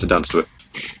the chance to dance to it.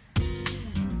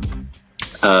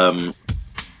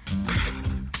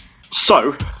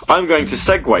 So I'm going to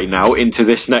segue now into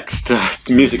this next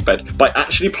music bed by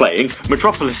actually playing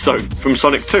Metropolis Zone from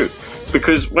Sonic 2.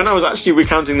 Because when I was actually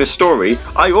recounting this story,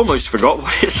 I almost forgot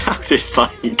what it sounded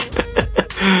like.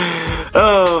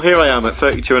 Oh, here I am at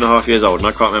 32 and a half years old, and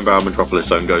I can't remember how Metropolis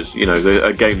Zone goes. You know,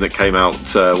 a game that came out,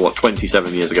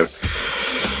 27 years ago.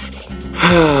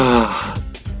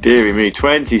 Deary me,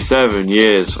 27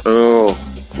 years. Oh,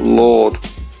 Lord.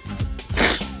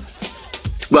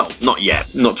 Well, not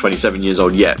yet. Not 27 years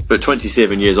old yet, but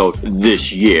 27 years old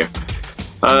this year.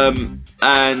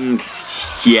 And,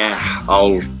 yeah,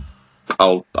 I'll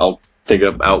I'll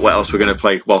figure out what else we're going to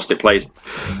play whilst it plays.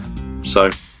 So,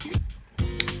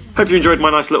 hope you enjoyed my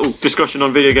nice little discussion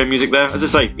on video game music there. As I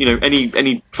say, you know,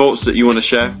 any thoughts that you want to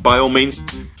share, by all means,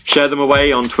 share them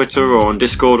away on Twitter or on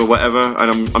Discord or whatever,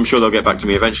 and I'm sure they'll get back to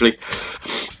me eventually.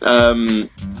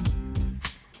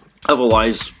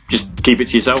 Otherwise, just keep it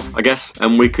to yourself, I guess,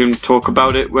 and we can talk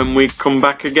about it when we come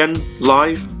back again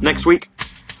live next week.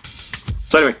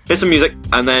 So anyway, here's some music,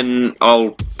 and then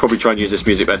I'll probably try and use this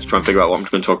music there to try and figure out what I'm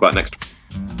going to talk about next.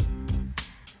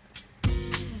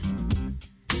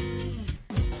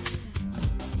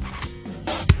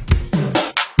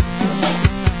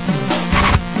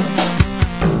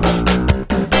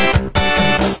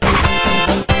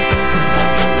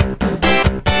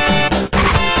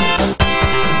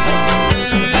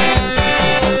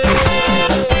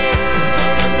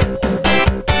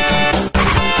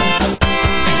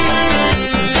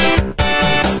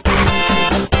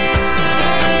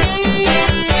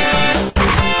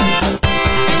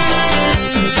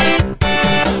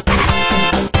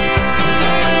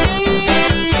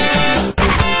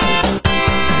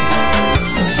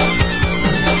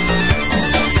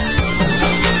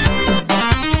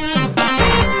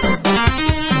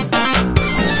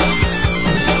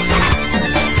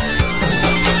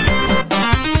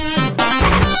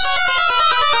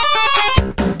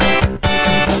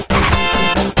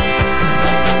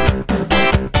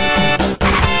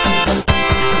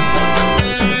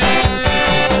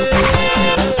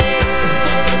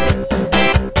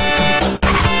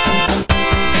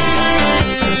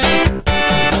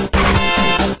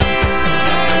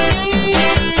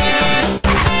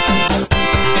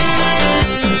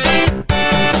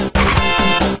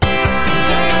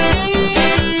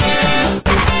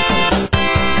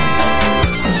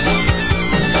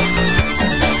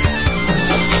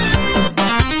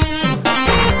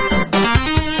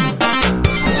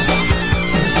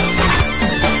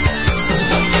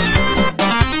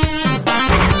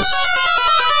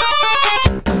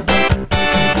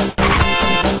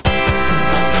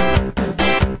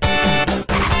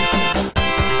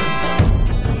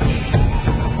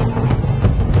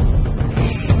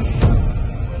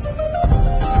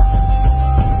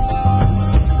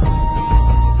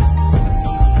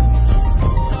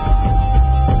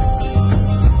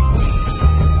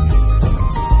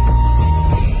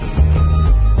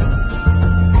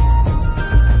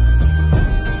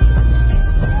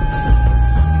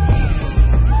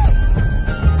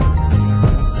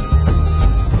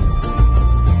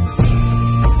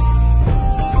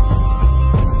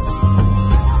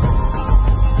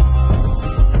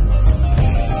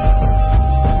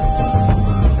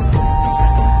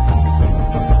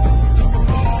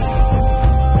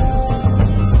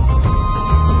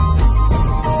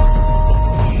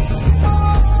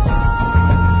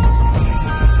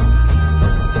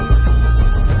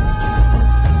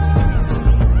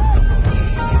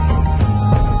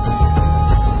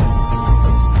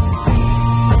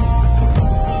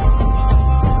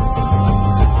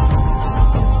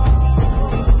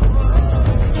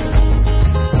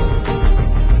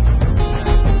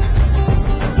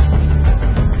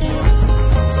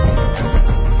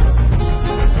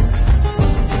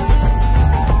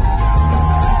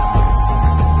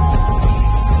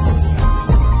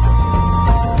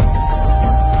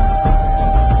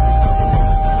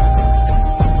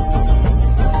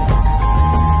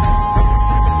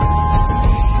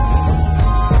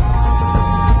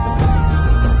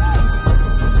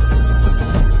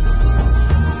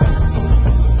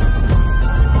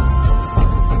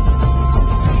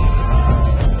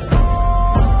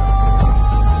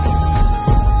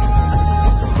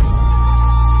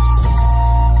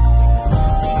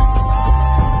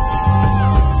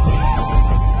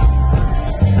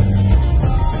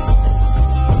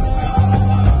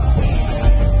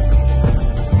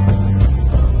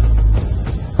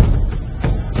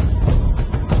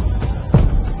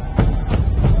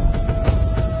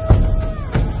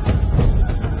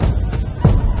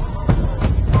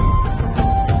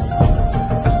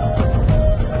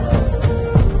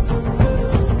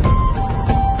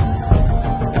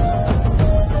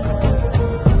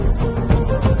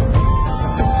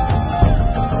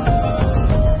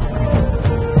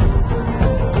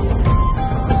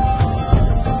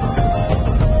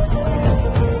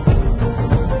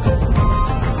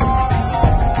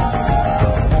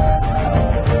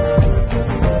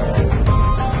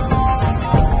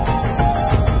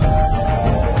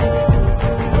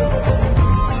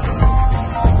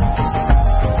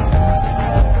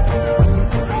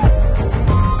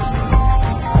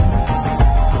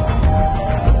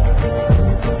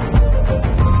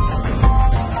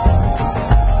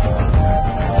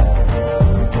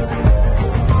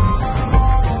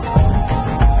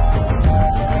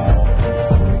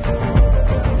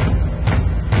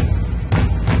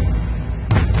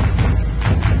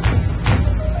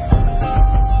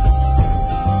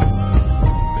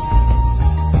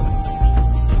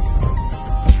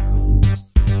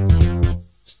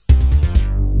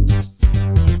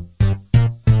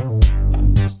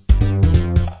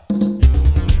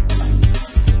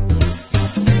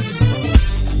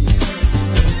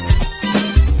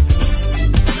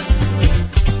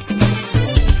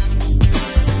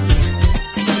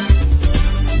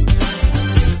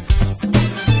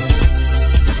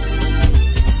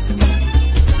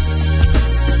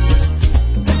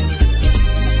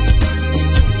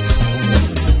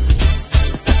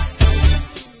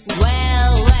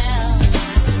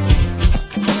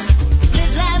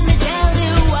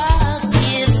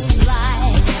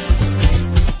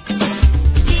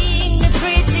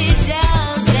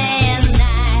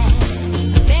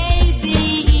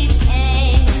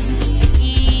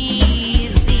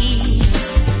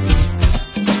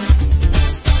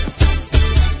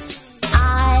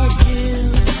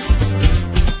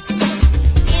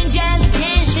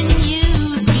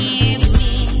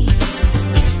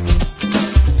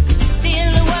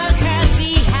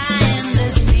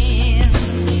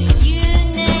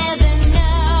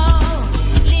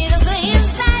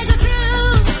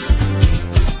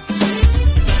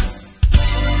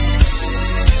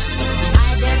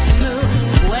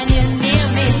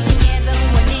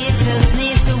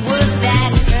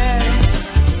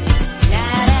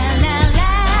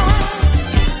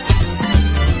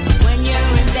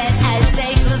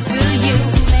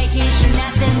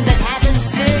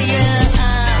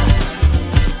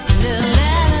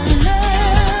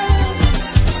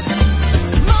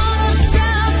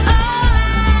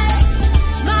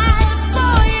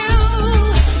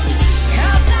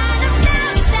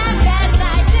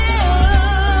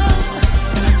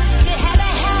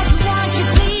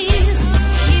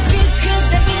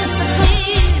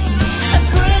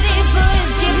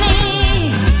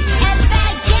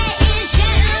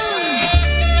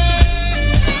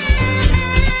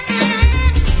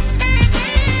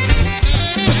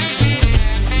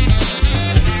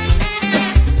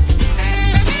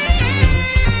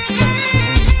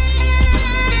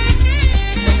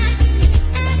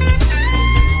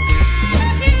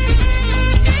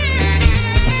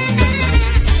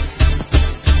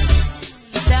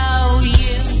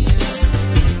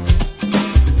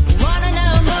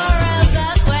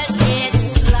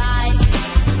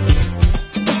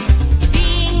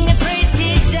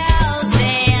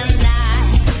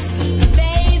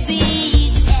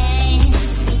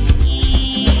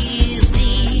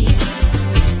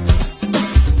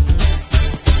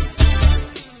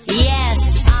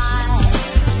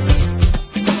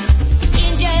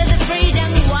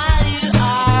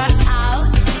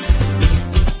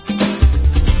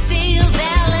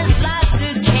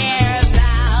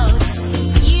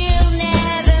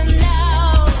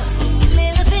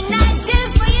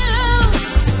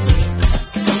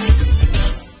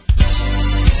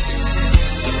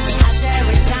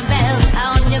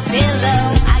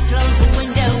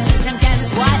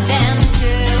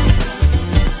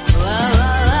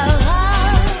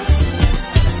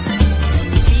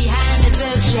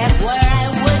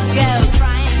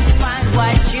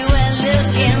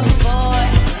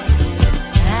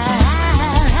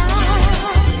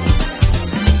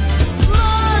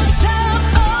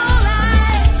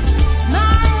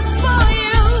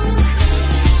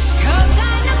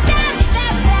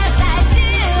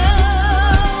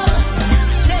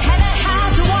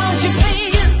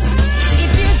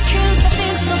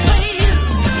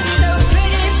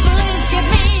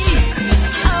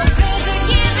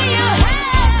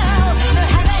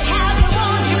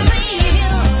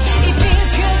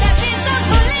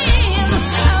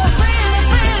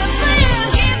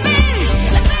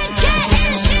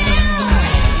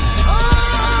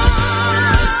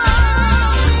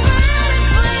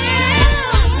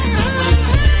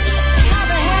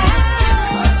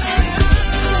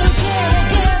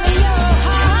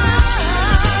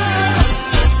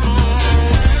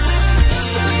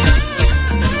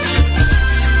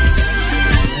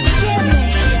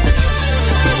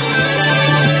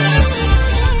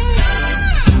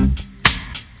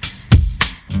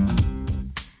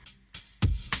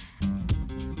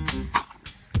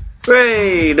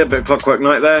 a little bit of Clockwork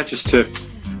Knight there, just to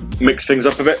mix things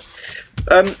up a bit.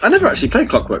 I never actually played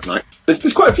Clockwork Knight.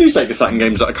 There's quite a few Sega Saturn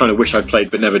games that I kind of wish I'd played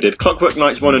but never did. Clockwork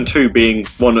Knights 1 and 2 being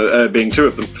two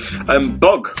of them.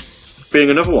 Bug being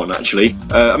another one, actually.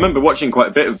 I remember watching quite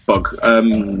a bit of Bug.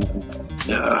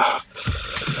 I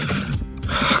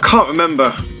can't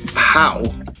remember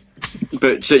how,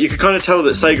 but you could kind of tell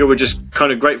that Sega were just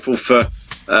kind of grateful for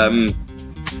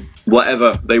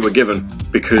whatever they were given,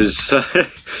 because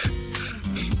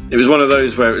it was one of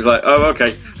those where it was like, oh,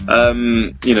 okay,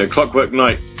 Clockwork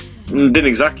Knight didn't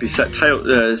exactly set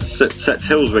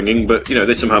tails ringing, but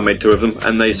they somehow made 2 of them,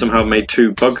 and they somehow made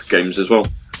 2 Bug games as well.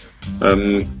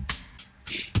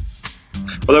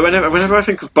 Although whenever I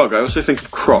think of Bug, I also think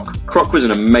of Croc. Croc was an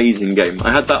amazing game.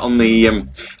 I had that on the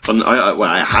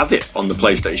I have it on the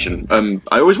PlayStation.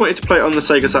 I always wanted to play it on the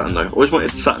Sega Saturn though. Always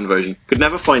wanted the Saturn version. Could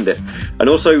never find it. And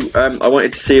also, I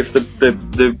wanted to see if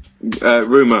the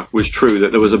rumor was true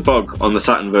that there was a bug on the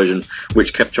Saturn version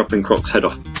which kept chopping Croc's head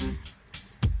off.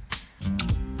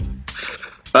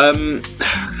 Do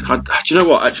you know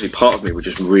what? Actually, part of me would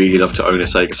just really love to own a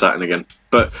Sega Saturn again,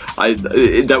 but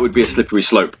that would be a slippery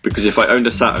slope, because if I owned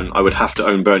a Saturn, I would have to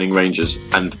own Burning Rangers,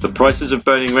 and the prices of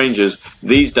Burning Rangers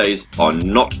these days are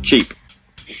not cheap.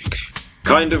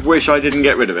 Kind of wish I didn't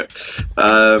get rid of it.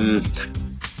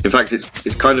 In fact,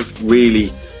 it's kind of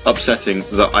really upsetting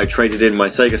that I traded in my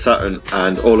Sega Saturn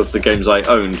and all of the games I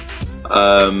owned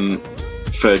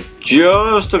for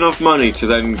just enough money to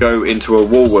then go into a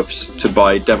Woolworths to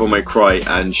buy Devil May Cry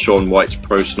and Shaun White's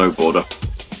Pro Snowboarder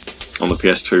on the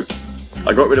PS2.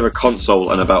 I got rid of a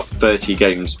console and about 30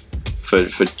 games for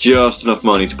just enough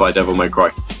money to buy Devil May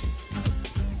Cry.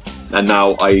 And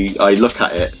now I look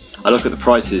at it, I look at the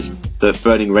prices that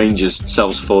Burning Rangers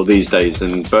sells for these days,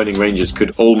 and Burning Rangers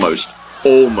could almost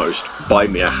buy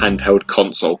me a handheld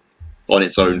console on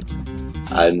its own.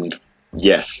 And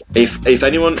yes, if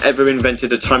anyone ever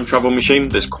invented a time travel machine,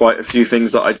 there's quite a few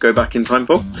things that I'd go back in time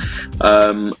for.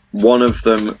 One of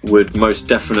them would most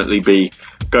definitely be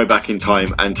go back in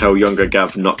time and tell younger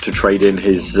Gav not to trade in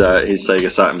his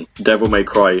Sega Saturn. Devil May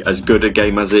Cry, as good a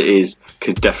game as it is,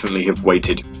 could definitely have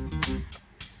waited.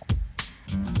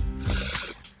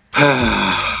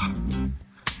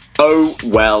 Oh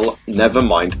well, never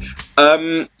mind.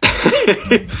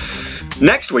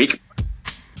 Next week,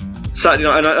 Saturday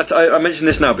Night, and I mention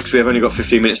this now because we have only got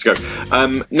 15 minutes to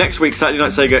go. Next week, Saturday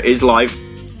Night Sega is live.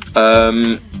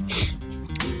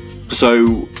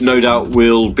 So no doubt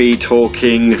we'll be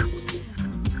talking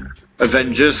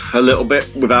Avengers a little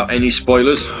bit without any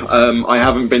spoilers. I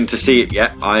haven't been to see it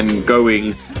yet. I'm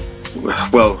going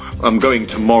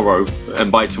tomorrow,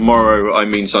 and by tomorrow I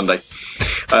mean Sunday.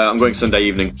 I'm going Sunday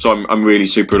evening, so I'm really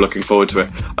super looking forward to it.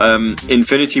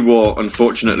 Infinity War,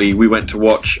 unfortunately, we went to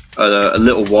watch a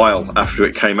little while after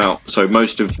it came out, so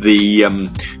most of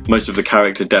the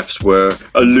character deaths were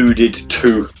alluded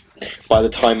to by the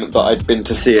time that I'd been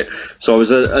to see it. So I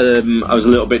was a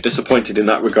little bit disappointed in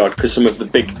that regard, because some of the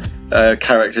big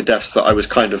character deaths that I was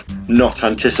kind of not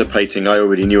anticipating, I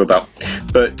already knew about.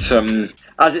 But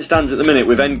as it stands at the minute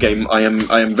with Endgame, I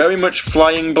am very much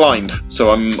flying blind,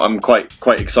 so I'm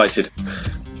quite excited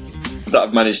that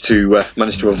I've managed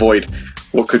to avoid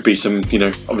what could be some,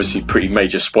 obviously pretty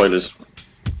major spoilers.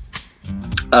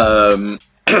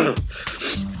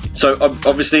 So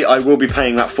obviously I will be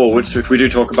paying that forward. So if we do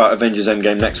talk about Avengers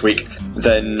Endgame next week,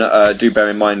 then do bear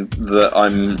in mind that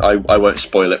I won't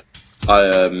spoil it.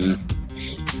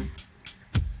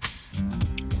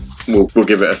 We'll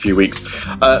give it a few weeks.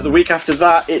 The week after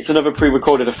that, it's another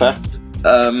pre-recorded affair.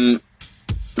 The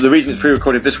reason it's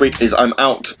pre-recorded this week is I'm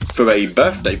out for a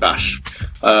birthday bash.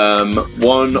 Two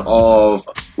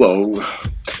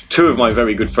of my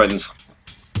very good friends,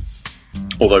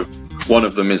 although one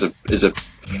of them is a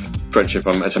friendship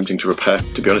I'm attempting to repair,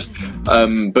 to be honest.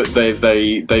 But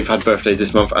they've had birthdays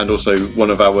this month, and also one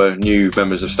of our new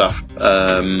members of staff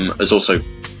has also,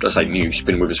 I say new, she's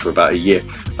been with us for about a year.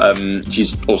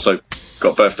 She's also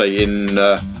got a birthday in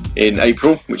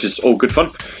April, which is all good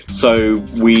fun. So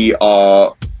we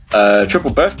are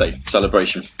triple birthday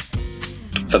celebration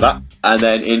for that. And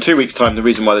then in 2 weeks' time, the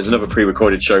reason why there's another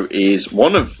pre-recorded show is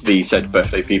one of the said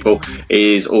birthday people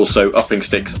is also upping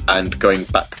sticks and going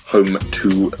back home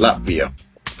to Latvia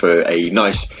for a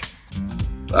nice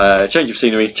change of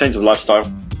scenery, change of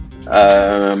lifestyle.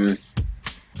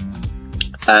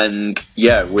 And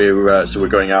yeah, we're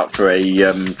going out for a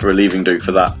leaving do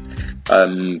for that.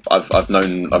 I've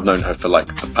known her for like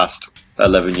the past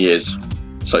 11 years.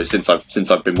 So since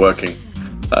I've been working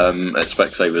at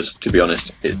Specsavers, to be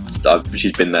honest,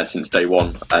 she's been there since day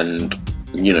one, and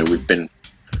we've been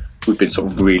we've been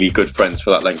sort of really good friends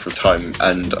for that length of time,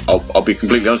 and I'll be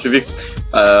completely honest with you,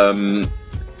 I'm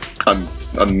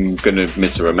gonna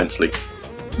miss her immensely.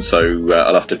 So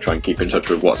I'll have to try and keep in touch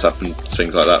with WhatsApp and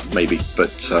things like that, maybe.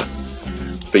 But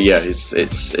yeah,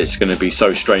 it's going to be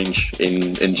so strange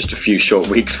in just a few short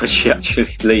weeks when she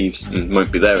actually leaves and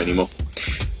won't be there anymore,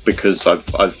 because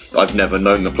I've never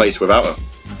known the place without her.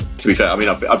 To be fair, I mean,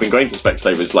 I've been going to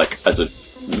Specsavers like as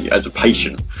a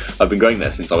patient. I've been going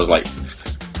there since I was like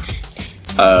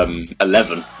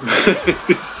 11.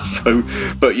 So,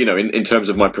 but you know, in terms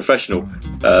of my professional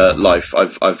life,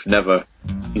 I've never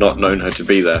not known her to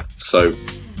be there. So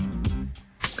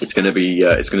it's going to be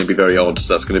very odd.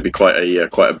 So that's going to be quite a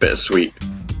bittersweet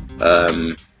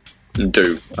do,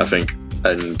 I think,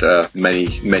 and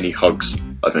many hugs,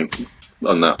 I think,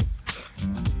 on that.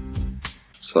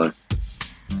 So.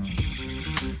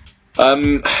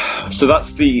 So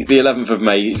that's the 11th of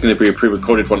May. It's going to be a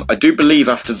pre-recorded one. I do believe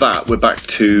after that we're back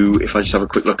to, if I just have a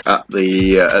quick look at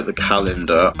the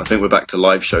calendar, I think we're back to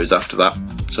live shows after that.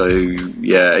 So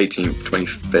yeah, 18th,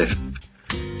 25th,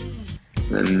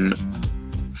 then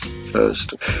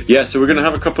first. Yeah, so we're going to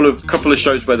have a couple of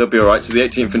shows where they'll be alright. So the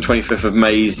 18th and 25th of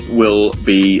May will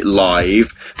be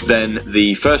live. Then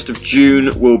the 1st of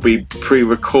June will be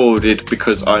pre-recorded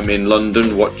because I'm in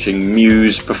London watching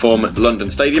Muse perform at the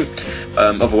London Stadium,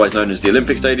 otherwise known as the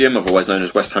Olympic Stadium, otherwise known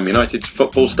as West Ham United's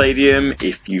football stadium,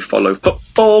 if you follow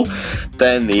football.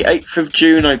 Then the 8th of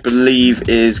June, I believe,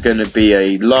 is going to be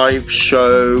a live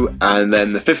show, and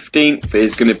then the 15th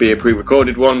is going to be a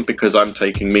pre-recorded one because I'm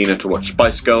taking Mina to watch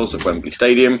Spice Girls at Wembley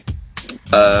Stadium.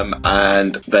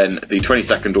 And then the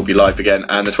 22nd will be live again,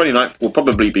 and the 29th will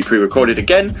probably be pre-recorded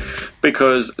again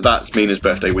because that's Mina's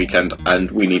birthday weekend,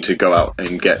 and we need to go out and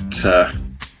enjoy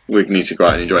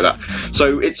that.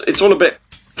 So it's all a bit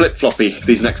flip-floppy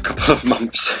these next couple of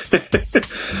months.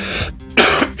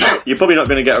 You're probably not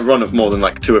going to get a run of more than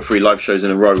like 2 or 3 live shows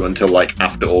in a row until like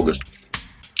after August.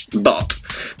 But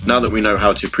now that we know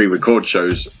how to pre-record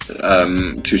shows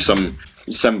to some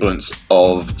semblance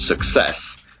of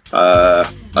success, I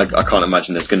can't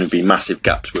imagine there's going to be massive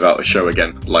gaps without a show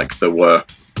again, like there were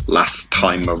last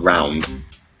time around.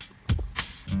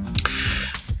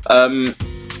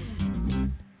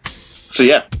 So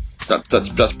yeah,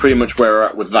 that's pretty much where we're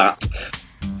at with that.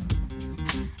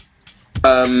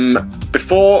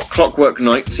 Before Clockwork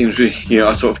Night, seems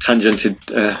I sort of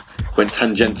went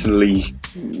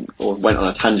on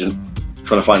a tangent,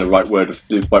 trying to find the right way of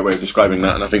describing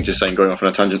that, and I think just saying going off on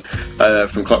a tangent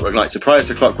from Clockwork Night. So prior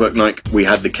to Clockwork Night, we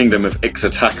had the Kingdom of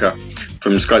Ix'Taka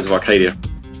from Skies of Arcadia.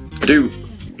 I do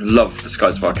love the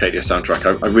Skies of Arcadia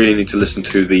soundtrack. I really need to listen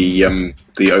to the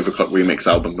Overclock remix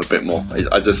album a bit more.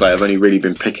 As I say, I've only really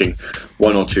been picking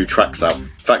 1 or 2 tracks out. In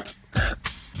fact,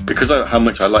 because of how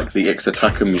much I like the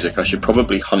Ix'Taka music, I should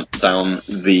probably hunt down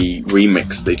the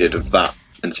remix they did of that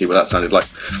and see what that sounded like.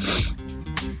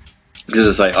 Because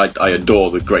as I say, I adore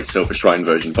the Great Silver Shrine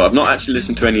version, but I've not actually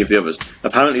listened to any of the others.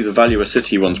 Apparently the Valua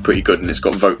City one's pretty good, and it's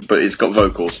got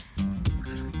vocals.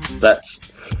 That's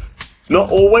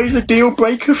not always a deal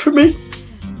breaker for me,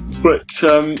 but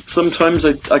sometimes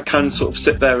I can sort of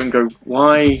sit there and go,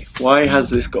 why has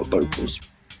this got vocals?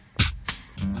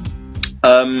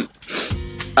 And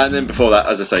then before that,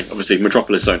 as I say, obviously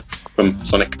Metropolis Zone from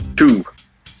Sonic 2.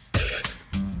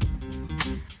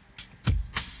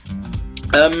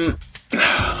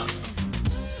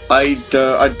 I'd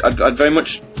very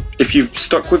much, if you've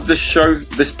stuck with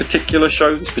this particular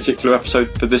episode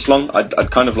for this long,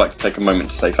 I'd kind of like to take a moment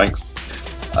to say thanks.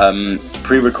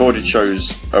 Pre-recorded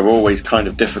shows are always kind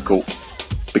of difficult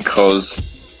because,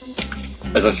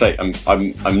 as I say,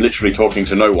 I'm literally talking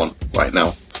to no one right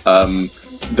now.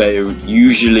 They're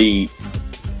usually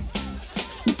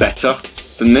better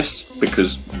than this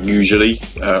because usually,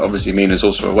 obviously, Mina's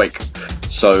also awake,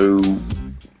 so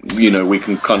we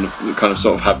can kind of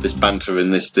sort of have this banter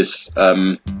and this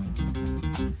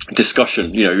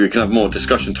discussion. You can have more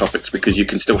discussion topics because you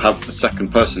can still have the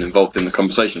second person involved in the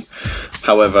conversation.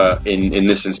 However, in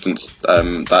this instance,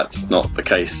 that's not the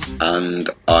case, and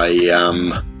I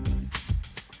am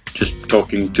just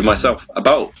talking to myself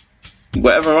about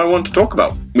whatever I want to talk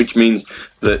about, which means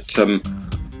that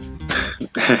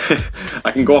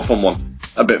I can go off on one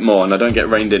a bit more and I don't get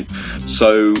reined in.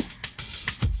 So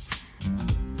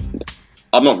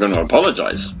I'm not going to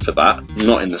apologise for that,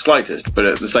 not in the slightest, but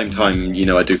at the same time,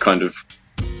 I do kind of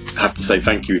have to say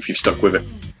thank you if you've stuck with it.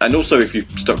 And also if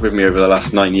you've stuck with me over the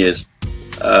last 9 years.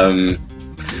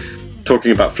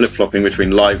 Talking about flip-flopping between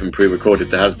live and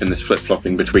pre-recorded, there has been this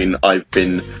flip-flopping between I've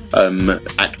been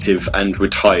active and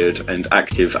retired, and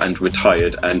active and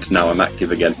retired, and now I'm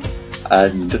active again.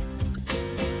 And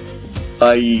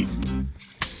I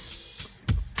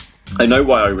know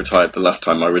why I retired the last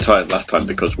time. I retired last time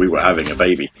because we were having a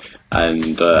baby,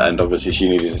 and obviously she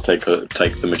needed to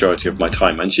take the majority of my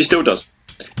time, and she still does,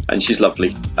 and she's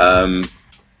lovely.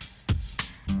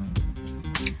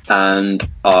 And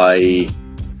I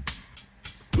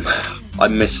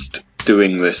missed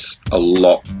doing this a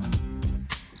lot.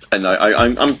 And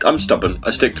I'm stubborn.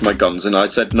 I stick to my guns, and I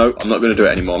said no, I'm not going to do it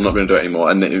anymore. I'm not going to do it anymore.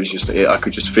 And then it was just, I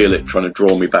could just feel it trying to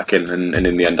draw me back in. And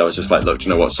in the end, I was just like, look, do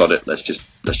you know what? Sod it. Let's just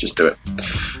do it.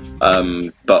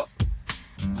 But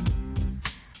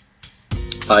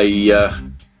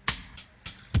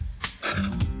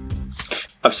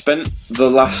I've spent the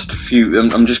last few.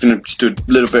 I'm just going to do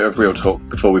a little bit of real talk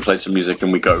before we play some music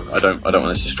and we go. I don't want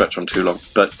this to stretch on too long.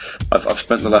 But I've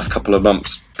spent the last couple of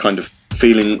months kind of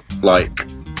feeling like,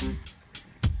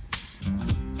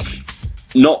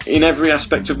 not in every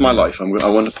aspect of my life, I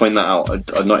want to point that out,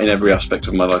 not in every aspect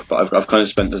of my life, but I've kind of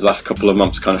spent the last couple of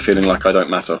months kind of feeling like I don't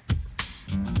matter.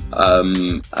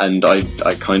 And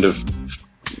I kind of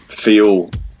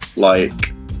feel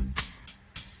like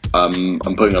I'm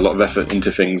putting a lot of effort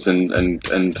into things and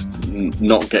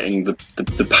not getting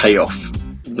the payoff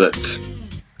that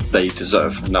they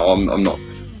deserve. Now, I'm not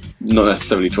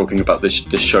necessarily talking about this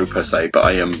show per se, but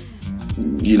I am,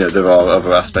 there are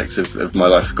other aspects of my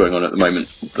life going on at the moment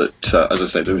that, as I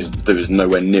say, there was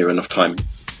nowhere near enough time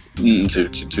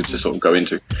to sort of go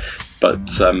into. But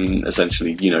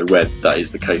essentially, where that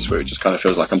is the case, where it just kind of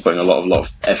feels like I'm putting a lot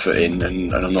of effort in,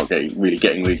 and I'm not really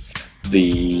getting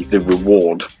the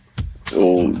reward,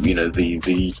 or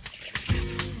the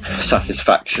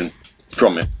satisfaction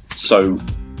from it. So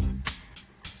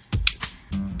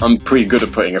I'm pretty good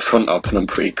at putting a front up, and I'm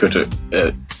pretty good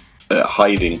at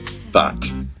hiding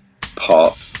that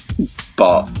part,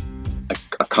 but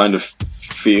I kind of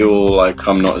feel like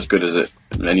I'm not as good as it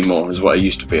anymore as what I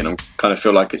used to be, and I kind of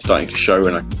feel like it's starting to show,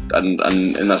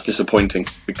 and that's disappointing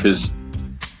because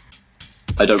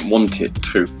I don't want it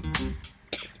to.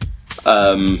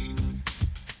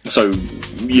 So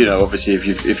obviously,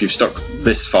 if you've stuck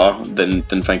this far, then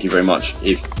thank you very much.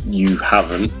 If you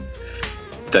haven't,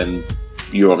 then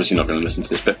you're obviously not going to listen to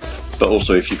this bit. But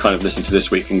also, if you kind of listen to this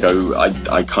week and go,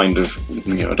 I kind of, I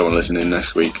don't want to listen in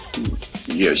next week.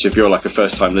 So if you're like a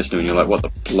first time listener and you're like, what the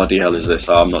bloody hell is this?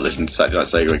 I'm not listening to Saturday Night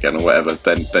Sega again or whatever.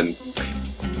 Then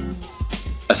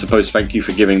I suppose thank you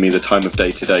for giving me the time of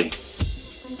day today.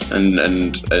 And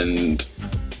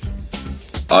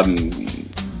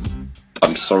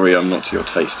I'm sorry I'm not to your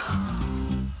taste.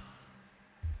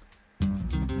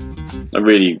 I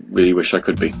really, really wish I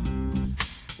could be.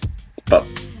 But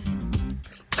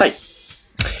hey,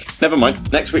 never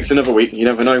mind. Next week's another week. You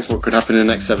never know what could happen in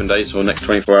the next 7 days or next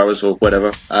 24 hours or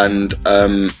whatever. And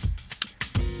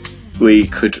we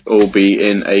could all be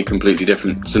in a completely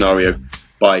different scenario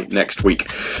by next week.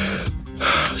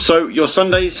 So your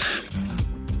Sundays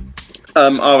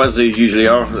are as they usually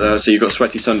are. So you've got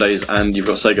Sweaty Sundays and you've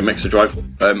got Sega Mixer Drive.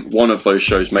 One of those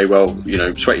shows may well,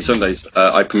 Sweaty Sundays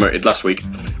I promoted last week.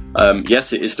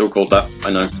 Yes, it is still called that.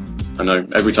 I know.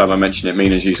 Every time I mention it,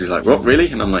 Mina's usually like, what,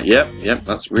 really? And I'm like, yeah,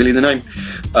 that's really the name.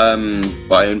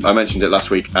 But I mentioned it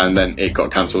last week and then it got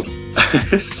cancelled.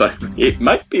 So it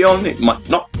might be on, it might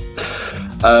not.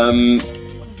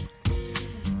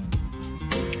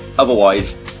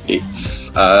 Otherwise,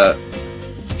 it's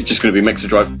just going to be Mixer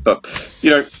Drive. But,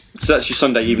 so that's your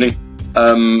Sunday evening.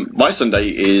 My Sunday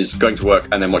is going to work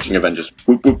and then watching Avengers.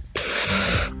 Whoop, whoop.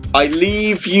 I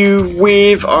leave you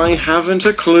with, I haven't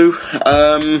a clue.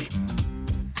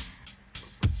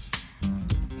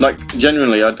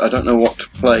 Genuinely, I don't know what to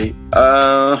play.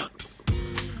 Well,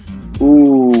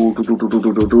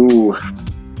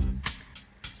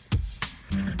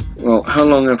 how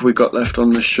long have we got left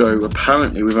on the show?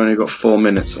 Apparently, we've only got 4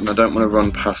 minutes, and I don't want to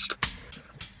run past.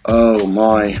 Oh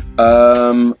my.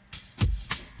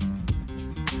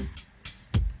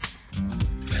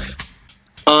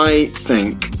 I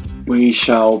think we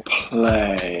shall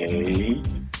play.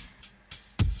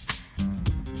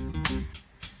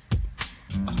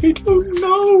 I don't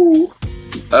know.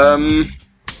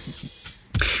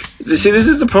 See, this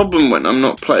is the problem when I'm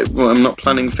not I'm not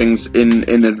planning things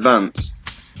in advance.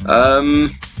 That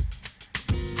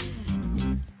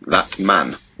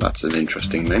Man. That's an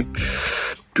interesting name.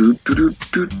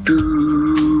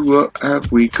 What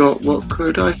have we got? What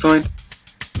could I find?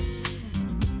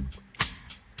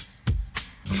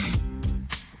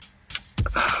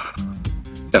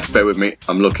 You have to bear with me.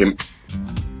 I'm looking.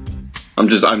 I'm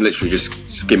literally just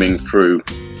skimming through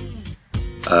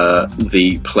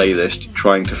the playlist,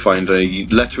 trying to find a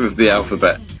letter of the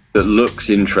alphabet that looks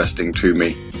interesting to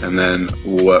me, and then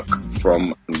work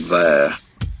from there.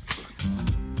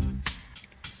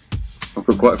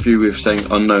 quite a few with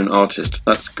saying unknown artist.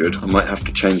 That's good. I might have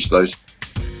to change those.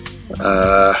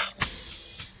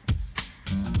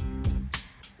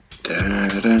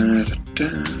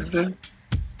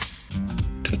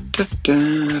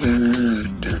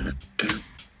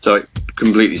 Sorry,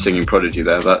 completely singing Prodigy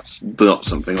there. That's not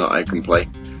something that I can play.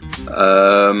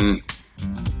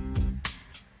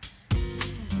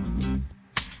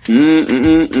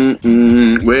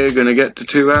 We're gonna get to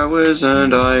 2 hours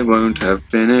and I won't have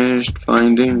finished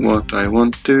finding what I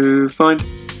want to find. Do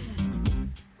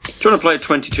you want to play a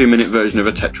 22-minute version of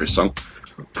a Tetris song?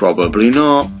 Probably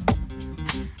not.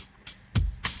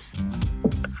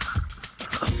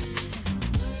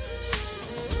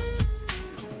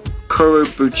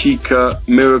 Korobuchika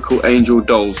Miracle Angel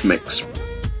Dolls Mix.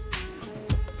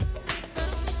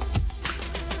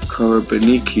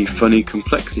 Korobuniki Funny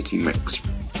Complexity Mix.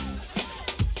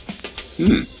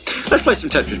 Let's play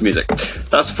some Tetris music.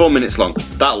 That's 4 minutes long.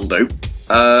 That'll do.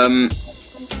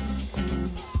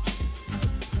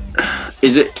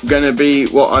 Is it gonna be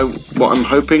what I'm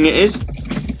hoping it is?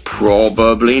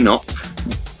 Probably not.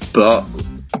 But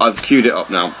I've queued it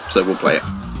up now, so we'll play it.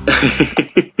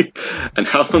 And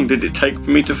how long did it take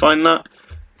for me to find that?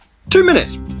 2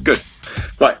 minutes. Good.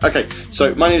 Right, okay,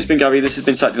 so my name's been Gary, this has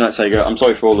been Saturday Night Sega. I'm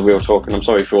sorry for all the real talk, and I'm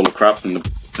sorry for all the crap and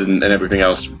everything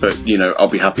else, but, you know, I'll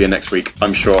be happier next week.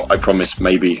 I'm sure, I promise,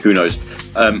 maybe, who knows.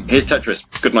 Here's Tetris.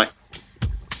 Good night.